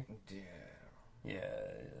morning? Yeah.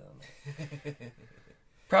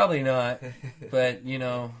 Probably not, but,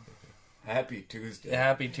 Happy Tuesday,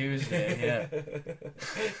 yeah.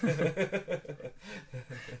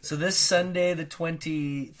 So this Sunday, the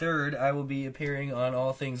 23rd, I will be appearing on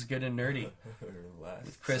All Things Good and Nerdy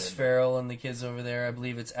with Chris Farrell and the kids over there. I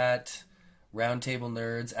believe it's at Roundtable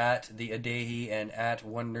Nerds, at The Adehi, and at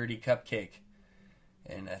One Nerdy Cupcake.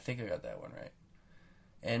 And I think I got that one right.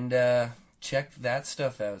 And check that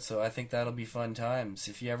stuff out. So I think that'll be fun times.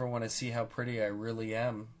 If you ever want to see how pretty I really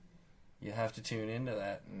am, you have to tune into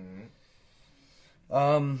that. Mm-hmm.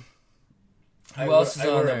 Who else is on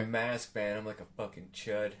there? I wear a mask, man. I'm like a fucking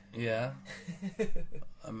chud. Yeah.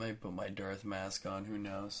 I might put my Darth mask on. Who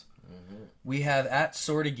knows? Mm-hmm. We have at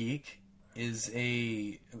Sorta Geek is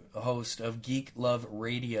a host of Geek Love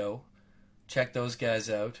Radio. Check those guys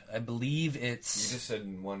out. I believe it's... You just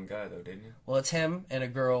said one guy, though, didn't you? Well, it's him and a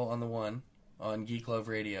girl on the one on Geek Love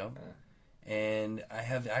Radio. And I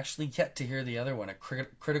have actually yet to hear the other one, a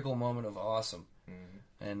Critical Moment of Awesome.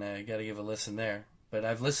 Mm-hmm. And I got to give a listen there. But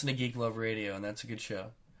I've listened to Geek Love Radio, and that's a good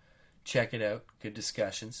show. Check it out. Good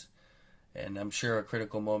discussions. And I'm sure a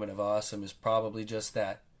Critical Moment of Awesome is probably just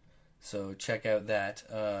that. So check out that.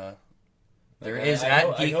 There is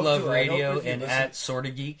at Geek Love Radio and at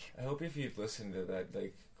Sorta Geek. I hope if you'd listen to that,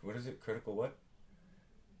 like, what is it? Critical what?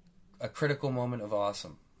 A Critical Moment of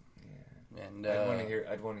Awesome. Yeah. And I'd want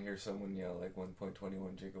to hear someone yell like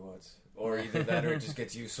 1.21 gigawatts. Or either that or it just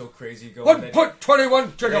gets you so crazy going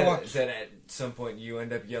 1.21 gigawatts! That at some point you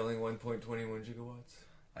end up yelling 1.21 gigawatts.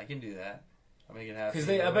 I can do that. I'll make it happen.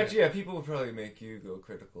 Because I bet you, people would probably make you go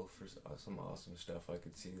critical for some awesome stuff. I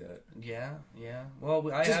could see that. Yeah. Well,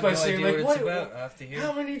 I Just have by no saying, idea like, what it's what- about. I have to hear.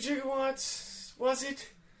 How many gigawatts was it?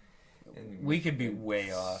 And We could be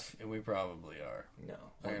way off, and we probably are. No,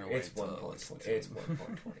 I'm gonna it's wait till I 1.1. listen to It's him.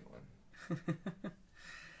 1.21.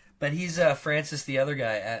 But he's Francis, the other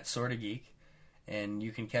guy at Sorta Geek, and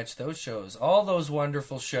you can catch those shows. All those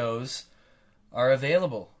wonderful shows are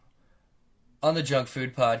available on the Junk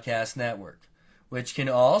Food Podcast Network, which can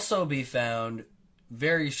also be found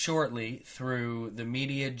very shortly through the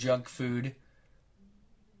Media Junk Food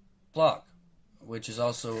blog, which is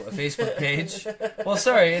also a Facebook page. Well,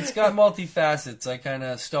 sorry, it's got multi-facets. I kind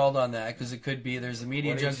of stalled on that because it could be there's a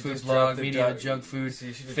Media Why don't Junk you Food just blog, drop the Media dot- Junk Food So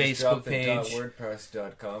you should have just dropped Facebook the page.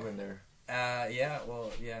 .wordpress.com in there.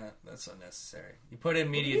 Yeah, that's unnecessary. You put in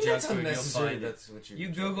Media What do you mean Junk that's Food, you'll unnecessary? find it. That's what You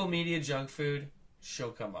Google Media Junk Food,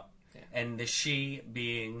 she'll come up. Yeah. And the she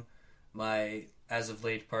being my as of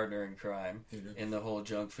late partner in crime in the whole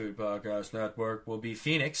Junk Food Podcast Network will be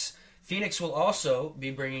Phoenix. Phoenix will also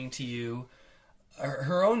be bringing to you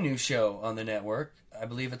her own new show on the network. I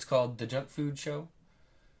believe it's called The Junk Food Show.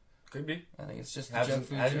 Could be. I think it's just The Junk Hasn't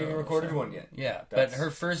Food hasn't Show. even or recorded something. one yet. Yeah, That's- but her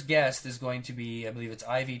first guest is going to be, I believe it's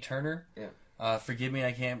Ivy Turner. Yeah. Forgive me,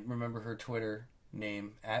 I can't remember her Twitter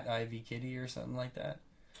name. At Ivy Kitty or something like that.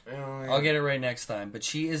 Oh, yeah. I'll get it right next time. But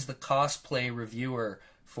she is the cosplay reviewer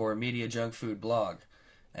for Media Junk Food blog.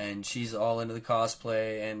 And she's all into the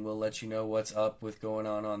cosplay and will let you know what's up with going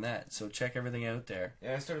on that. So check everything out there.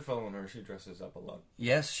 Yeah, I started following her. She dresses up a lot.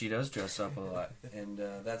 Yes, she does dress up a lot. And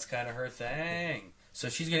that's kind of her thing. So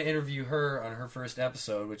she's going to interview her on her first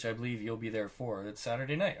episode, which I believe you'll be there for. It's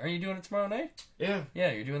Saturday night. Are you doing it tomorrow night? Yeah.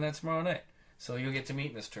 Yeah, you're doing that tomorrow night. So you'll get to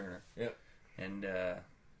meet Miss Turner. Yep. And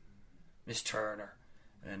Miss Turner.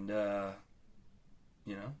 And,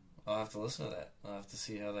 you know, I'll have to listen to that. I'll have to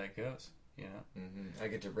see how that goes, you know? I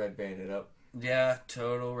get to red band it up. Yeah,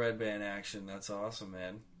 total red band action. That's awesome,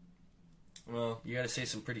 man. Well, You got to say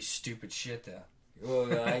some pretty stupid shit, though.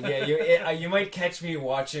 yeah, you might catch me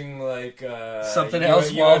watching like Something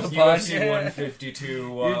else while the UFC podcast.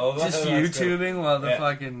 152 while Just that's YouTubing while the Yeah.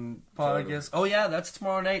 fucking podcast. Oh yeah, that's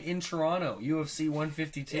tomorrow night in Toronto. UFC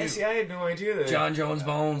 152. Yeah, see, I had no idea that John Jones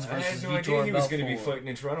Bones I versus had no idea Vitor he was going to be Belfort. fighting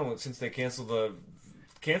in Toronto since they canceled the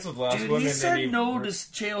last Dude, one. he and said then no to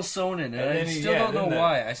Chael Sonnen, and I then he- still yeah, don't know then that-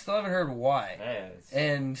 why. I still haven't heard why. Yeah, it's-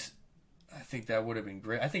 And I think that would have been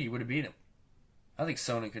great. I think he would have beat him. I think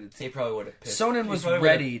Sonnen could have. he probably would have pissed. Sonnen he was probably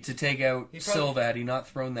ready to take out He probably- Silva had he not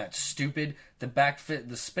thrown that stupid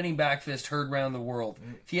the spinning back fist heard round the world.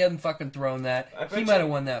 If he hadn't fucking thrown that, I bet he you- might have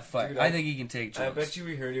won that fight. Dude, I think he can take I Jones. bet you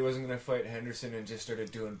we heard he wasn't going to fight Henderson and just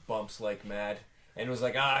started doing bumps like mad. And was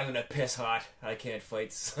like, I'm going to piss hot. I can't fight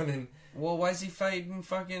Sonnen. Well, why is he fighting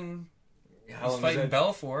fucking? How He's long, fighting does that,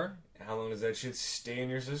 Belfort. how long does that shit stay in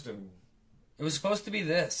your system? It was supposed to be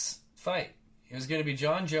this fight. It was going to be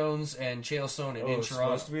John Jones and Chael Sonnen Oh, in it was Toronto.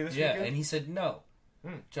 supposed to be this yeah, weekend? and he said no.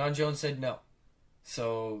 John Jones said no.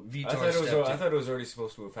 So Vitor I stepped in. thought it was already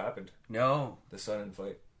supposed to have happened. No, The Sonnen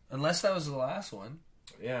fight. unless that was the last one.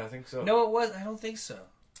 Yeah, I think so. No, it was. I don't think so.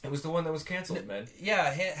 It was the one that was canceled, man. Yeah,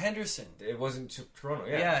 Henderson. It wasn't Toronto,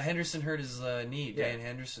 Yeah, yeah. Henderson hurt his knee. Yeah. Dan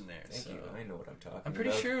Henderson there. Thank so. you. I know what I'm talking about. I'm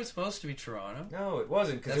pretty sure it was supposed to be Toronto. No, it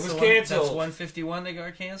wasn't, because it was the one- canceled. That's 151 they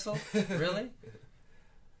got canceled? Really?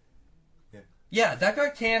 Yeah. Yeah, that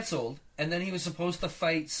got canceled, and then he was supposed to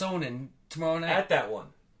fight Sonnen tomorrow night. At that one.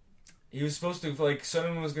 He was supposed to, like,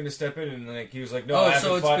 someone was going to step in, and, like, he was like, no, I haven't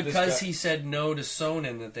so it's fought because this guy. he said no to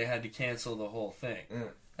Sonnen that they had to cancel the whole thing. Yeah.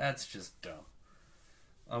 That's just dumb.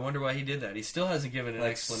 I wonder why he did that. He still hasn't given an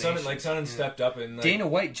explanation. Sonnen stepped up and, like... Dana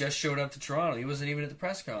White just showed up to Toronto. He wasn't even at the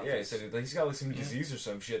press conference. Yeah, he said like, he's got, like, some disease or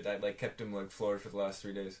some shit that, like, kept him, like, floored for the last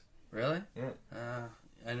 3 days. Really? Yeah.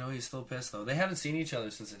 I know he's still pissed, though. They haven't seen each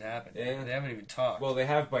other since it happened. Yeah. They haven't even talked. Well, they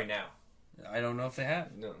have by now. I don't know if they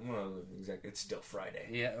have. No, well, exactly. It's still Friday.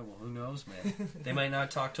 Yeah, well, who knows, man? They might not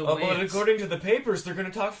talk till Oh, but Wayans. according to the papers, they're going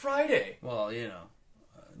to talk Friday. Well, you know,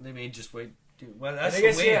 they may just wait. Well, that's I the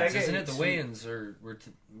guess, Wayans, yeah, I guess isn't it? The it's- Wayans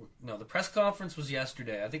no, the press conference was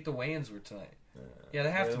yesterday. I think the Wayans were tonight. Yeah,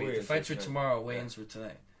 they have yeah, to the be. The Wayans fights were are tonight. tomorrow. Wayans were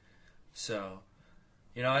tonight. So,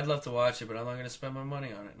 you know, I'd love to watch it, but I'm not going to spend my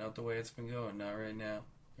money on it. Not the way it's been going. Not right now.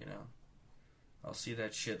 You know, I'll see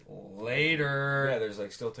that shit later. Yeah, there's,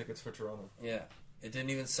 like, still tickets for Toronto. Yeah. It didn't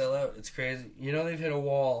even sell out. It's crazy. You know they've hit a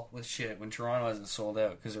wall with shit when Toronto hasn't sold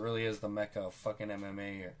out because it really is the mecca of fucking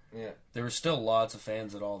MMA here. Yeah. There were still lots of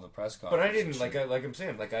fans at all the press But conferences. I didn't, like I'm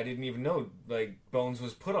saying, like, I didn't even know, like, Bones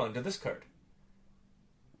was put onto this card.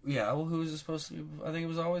 Yeah, well, who was it supposed to be? I think it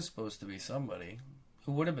was always supposed to be somebody.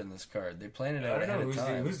 Who would have been this card? They planned it I out don't ahead know. of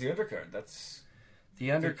time. Who's the undercard? That's... The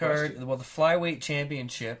undercard, well, the flyweight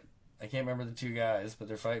championship. I can't remember the two guys, but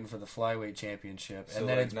they're fighting for the flyweight championship. So, and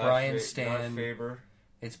then like, it's not Brian not Stan. Faber.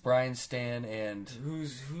 It's Brian Stan and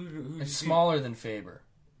Who's it's smaller than Faber.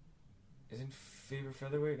 Isn't Faber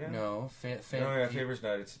featherweight now? No, No, yeah, Faber's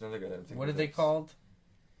not. It's another guy that I'm thinking What are of. they called?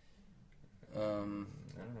 I don't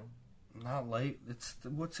know. Not light.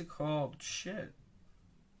 What's it called? Shit.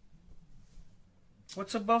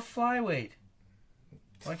 What's above flyweight?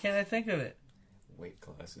 Why can't I think of it? Weight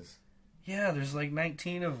classes. Yeah, there's like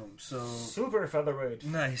 19 of them. So Super featherweight.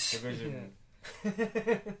 nice. Division.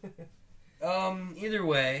 Either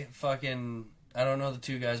way, fucking. I don't know the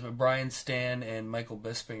two guys, but Brian Stan and Michael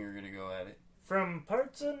Bisping are gonna go at it. From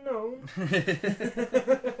parts unknown.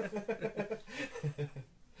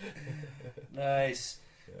 Nice.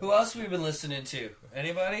 Who else have we been listening to?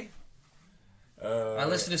 Anybody? I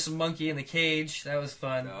listened to some Monkey in the Cage. That was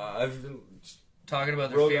fun. I've been Talking about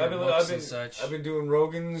their favorite books and such. I've been doing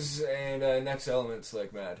Rogan's and Next Elements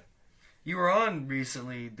like mad. You were on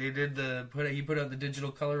recently. They did he put out the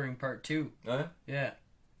digital coloring part 2. Huh? Yeah.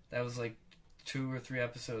 That was like 2 or 3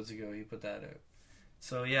 episodes ago he put that out.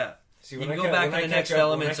 So yeah. See, you when can I go ca- back when to I the catch Next up-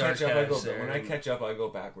 Elements when I catch up, I go- archives there. When I catch up, I go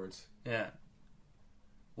backwards. Yeah.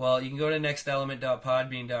 Well, you can go to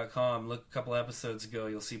nextelement.podbean.com. Look a couple episodes ago.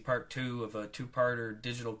 You'll see part 2 of a 2-parter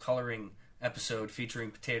digital coloring episode featuring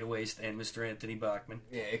Potato Waste and Mr. Anthony Bachman.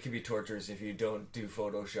 Yeah, it can be torturous if you don't do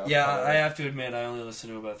Photoshop. Yeah, I have to admit, I only listen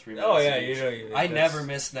to about 3 minutes. Oh yeah, each. I never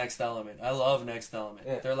miss Next Element. I love Next Element.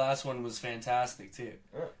 Yeah. Their last one was fantastic too.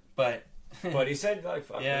 Yeah. But But he said like,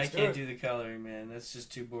 fuck, yeah, I let's can't do do the coloring, man. That's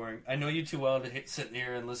just too boring. I know you too well to sit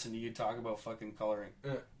here and listen to you talk about fucking coloring.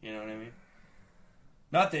 Yeah. You know what I mean?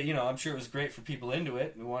 Not that, I'm sure it was great for people into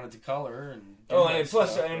it and wanted to color and do Oh, that and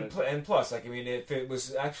plus, stuff, and plus, like, I mean, if it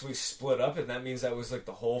was actually split up, and that means that was like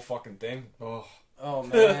the whole fucking thing. Oh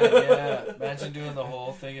man, yeah. Imagine doing the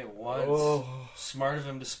whole thing at once. Oh. Smart of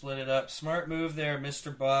him to split it up. Smart move there,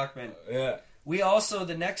 Mr. Bachman. Yeah. We also,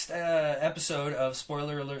 the next episode of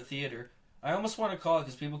Spoiler Alert Theater, I almost want to call it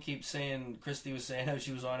because people keep saying, Christy was saying how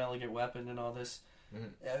she was on Elegant Weapon and all this.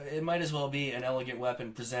 Mm-hmm. It might as well be An Elegant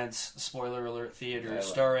Weapon presents Spoiler Alert Theater,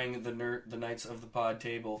 starring the Knights of the Pod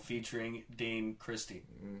Table, featuring Dame Christy.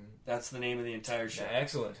 Mm-hmm. That's the name of the entire show. Yeah,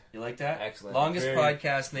 excellent. You like that? Excellent. Longest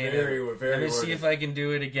podcast name ever. Very Let me wordy. see if I can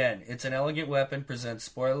do it again. It's An Elegant Weapon presents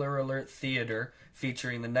Spoiler Alert Theater,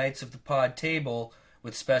 featuring the Knights of the Pod Table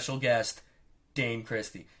with special guest Dame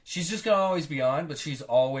Christy. She's just going to always be on, but she's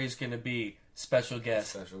always going to be special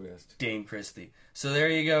guest Dame Christy. So there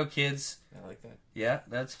you go, kids. I like that. Yeah,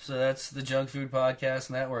 that's the Junk Food Podcast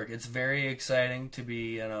Network. It's very exciting to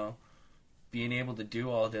be, being able to do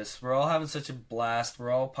all this. We're all having such a blast.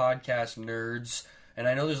 We're all podcast nerds. And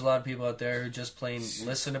I know there's a lot of people out there who just plain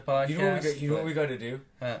listen to podcasts. You know what we got to do?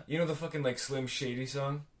 Huh. You know the fucking like Slim Shady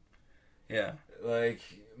song? Yeah. Like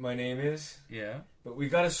My Name Is? Yeah. But we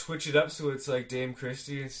got to switch it up so it's like Dame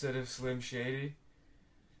Christy instead of Slim Shady.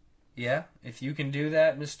 Yeah, if you can do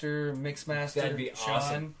that, Mr. Mixmaster, That'd be Sean,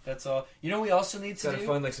 awesome. That's all. You know what we also need to Gotta do?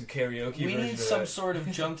 find like some karaoke We version need of some that. sort of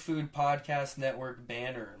Junk Food Podcast Network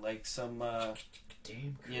banner, like some,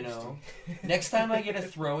 Dame Christy. Next time I get a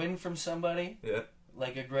throw-in from somebody, Yeah.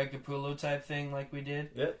 like a Greg Capullo type thing like we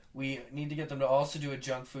did, Yeah. we need to get them to also do a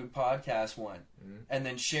Junk Food Podcast one, Mm-hmm. and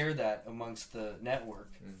then share that amongst the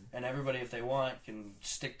network. Mm-hmm. And everybody, if they want, can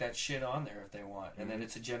stick that shit on there if they want, and then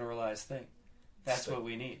it's a generalized thing. That's what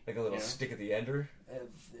we need. Like a little stick at the ender?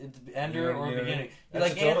 Ender or beginning. That's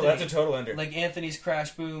Like a total, Anthony. that's a total ender. Like Anthony's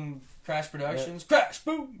Crash Productions. Yeah. Crash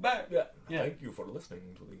Boom Bang! Yeah. Yeah. Thank you for listening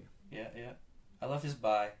to the... Yeah. I love his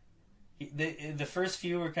bye. The first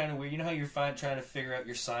few were kind of weird. You know how you're trying to figure out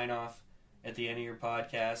your sign-off at the end of your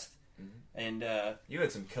podcast? Mm-hmm. And you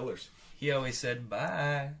had some killers. He always said,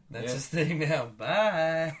 bye. That's his thing now.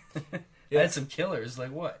 Bye. I had some killers.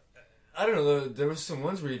 Like what? I don't know. There was some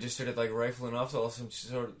ones where you just started like rifling off all some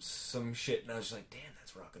shit, and I was just like, "Damn,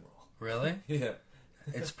 that's rock and roll." Really? Yeah.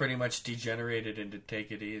 It's pretty much degenerated into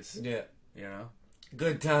Take It Easy. Yeah. You know.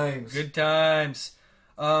 Good times. Good times.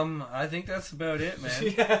 I think that's about it, man.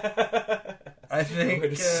 Yeah. I think Way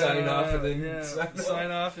to sign off and then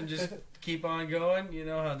sign off and just keep on going. You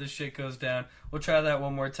know how this shit goes down. We'll try that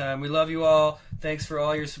one more time. We love you all. Thanks for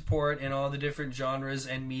all your support in all the different genres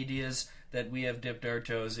and medias that we have dipped our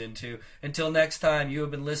toes into. Until next time, you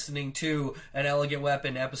have been listening to An Elegant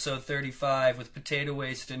Weapon, episode 35, with Potato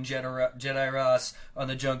Waste and Jedi Ross on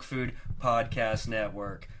the Junk Food Podcast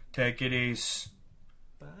Network. Take it easy.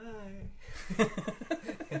 Bye.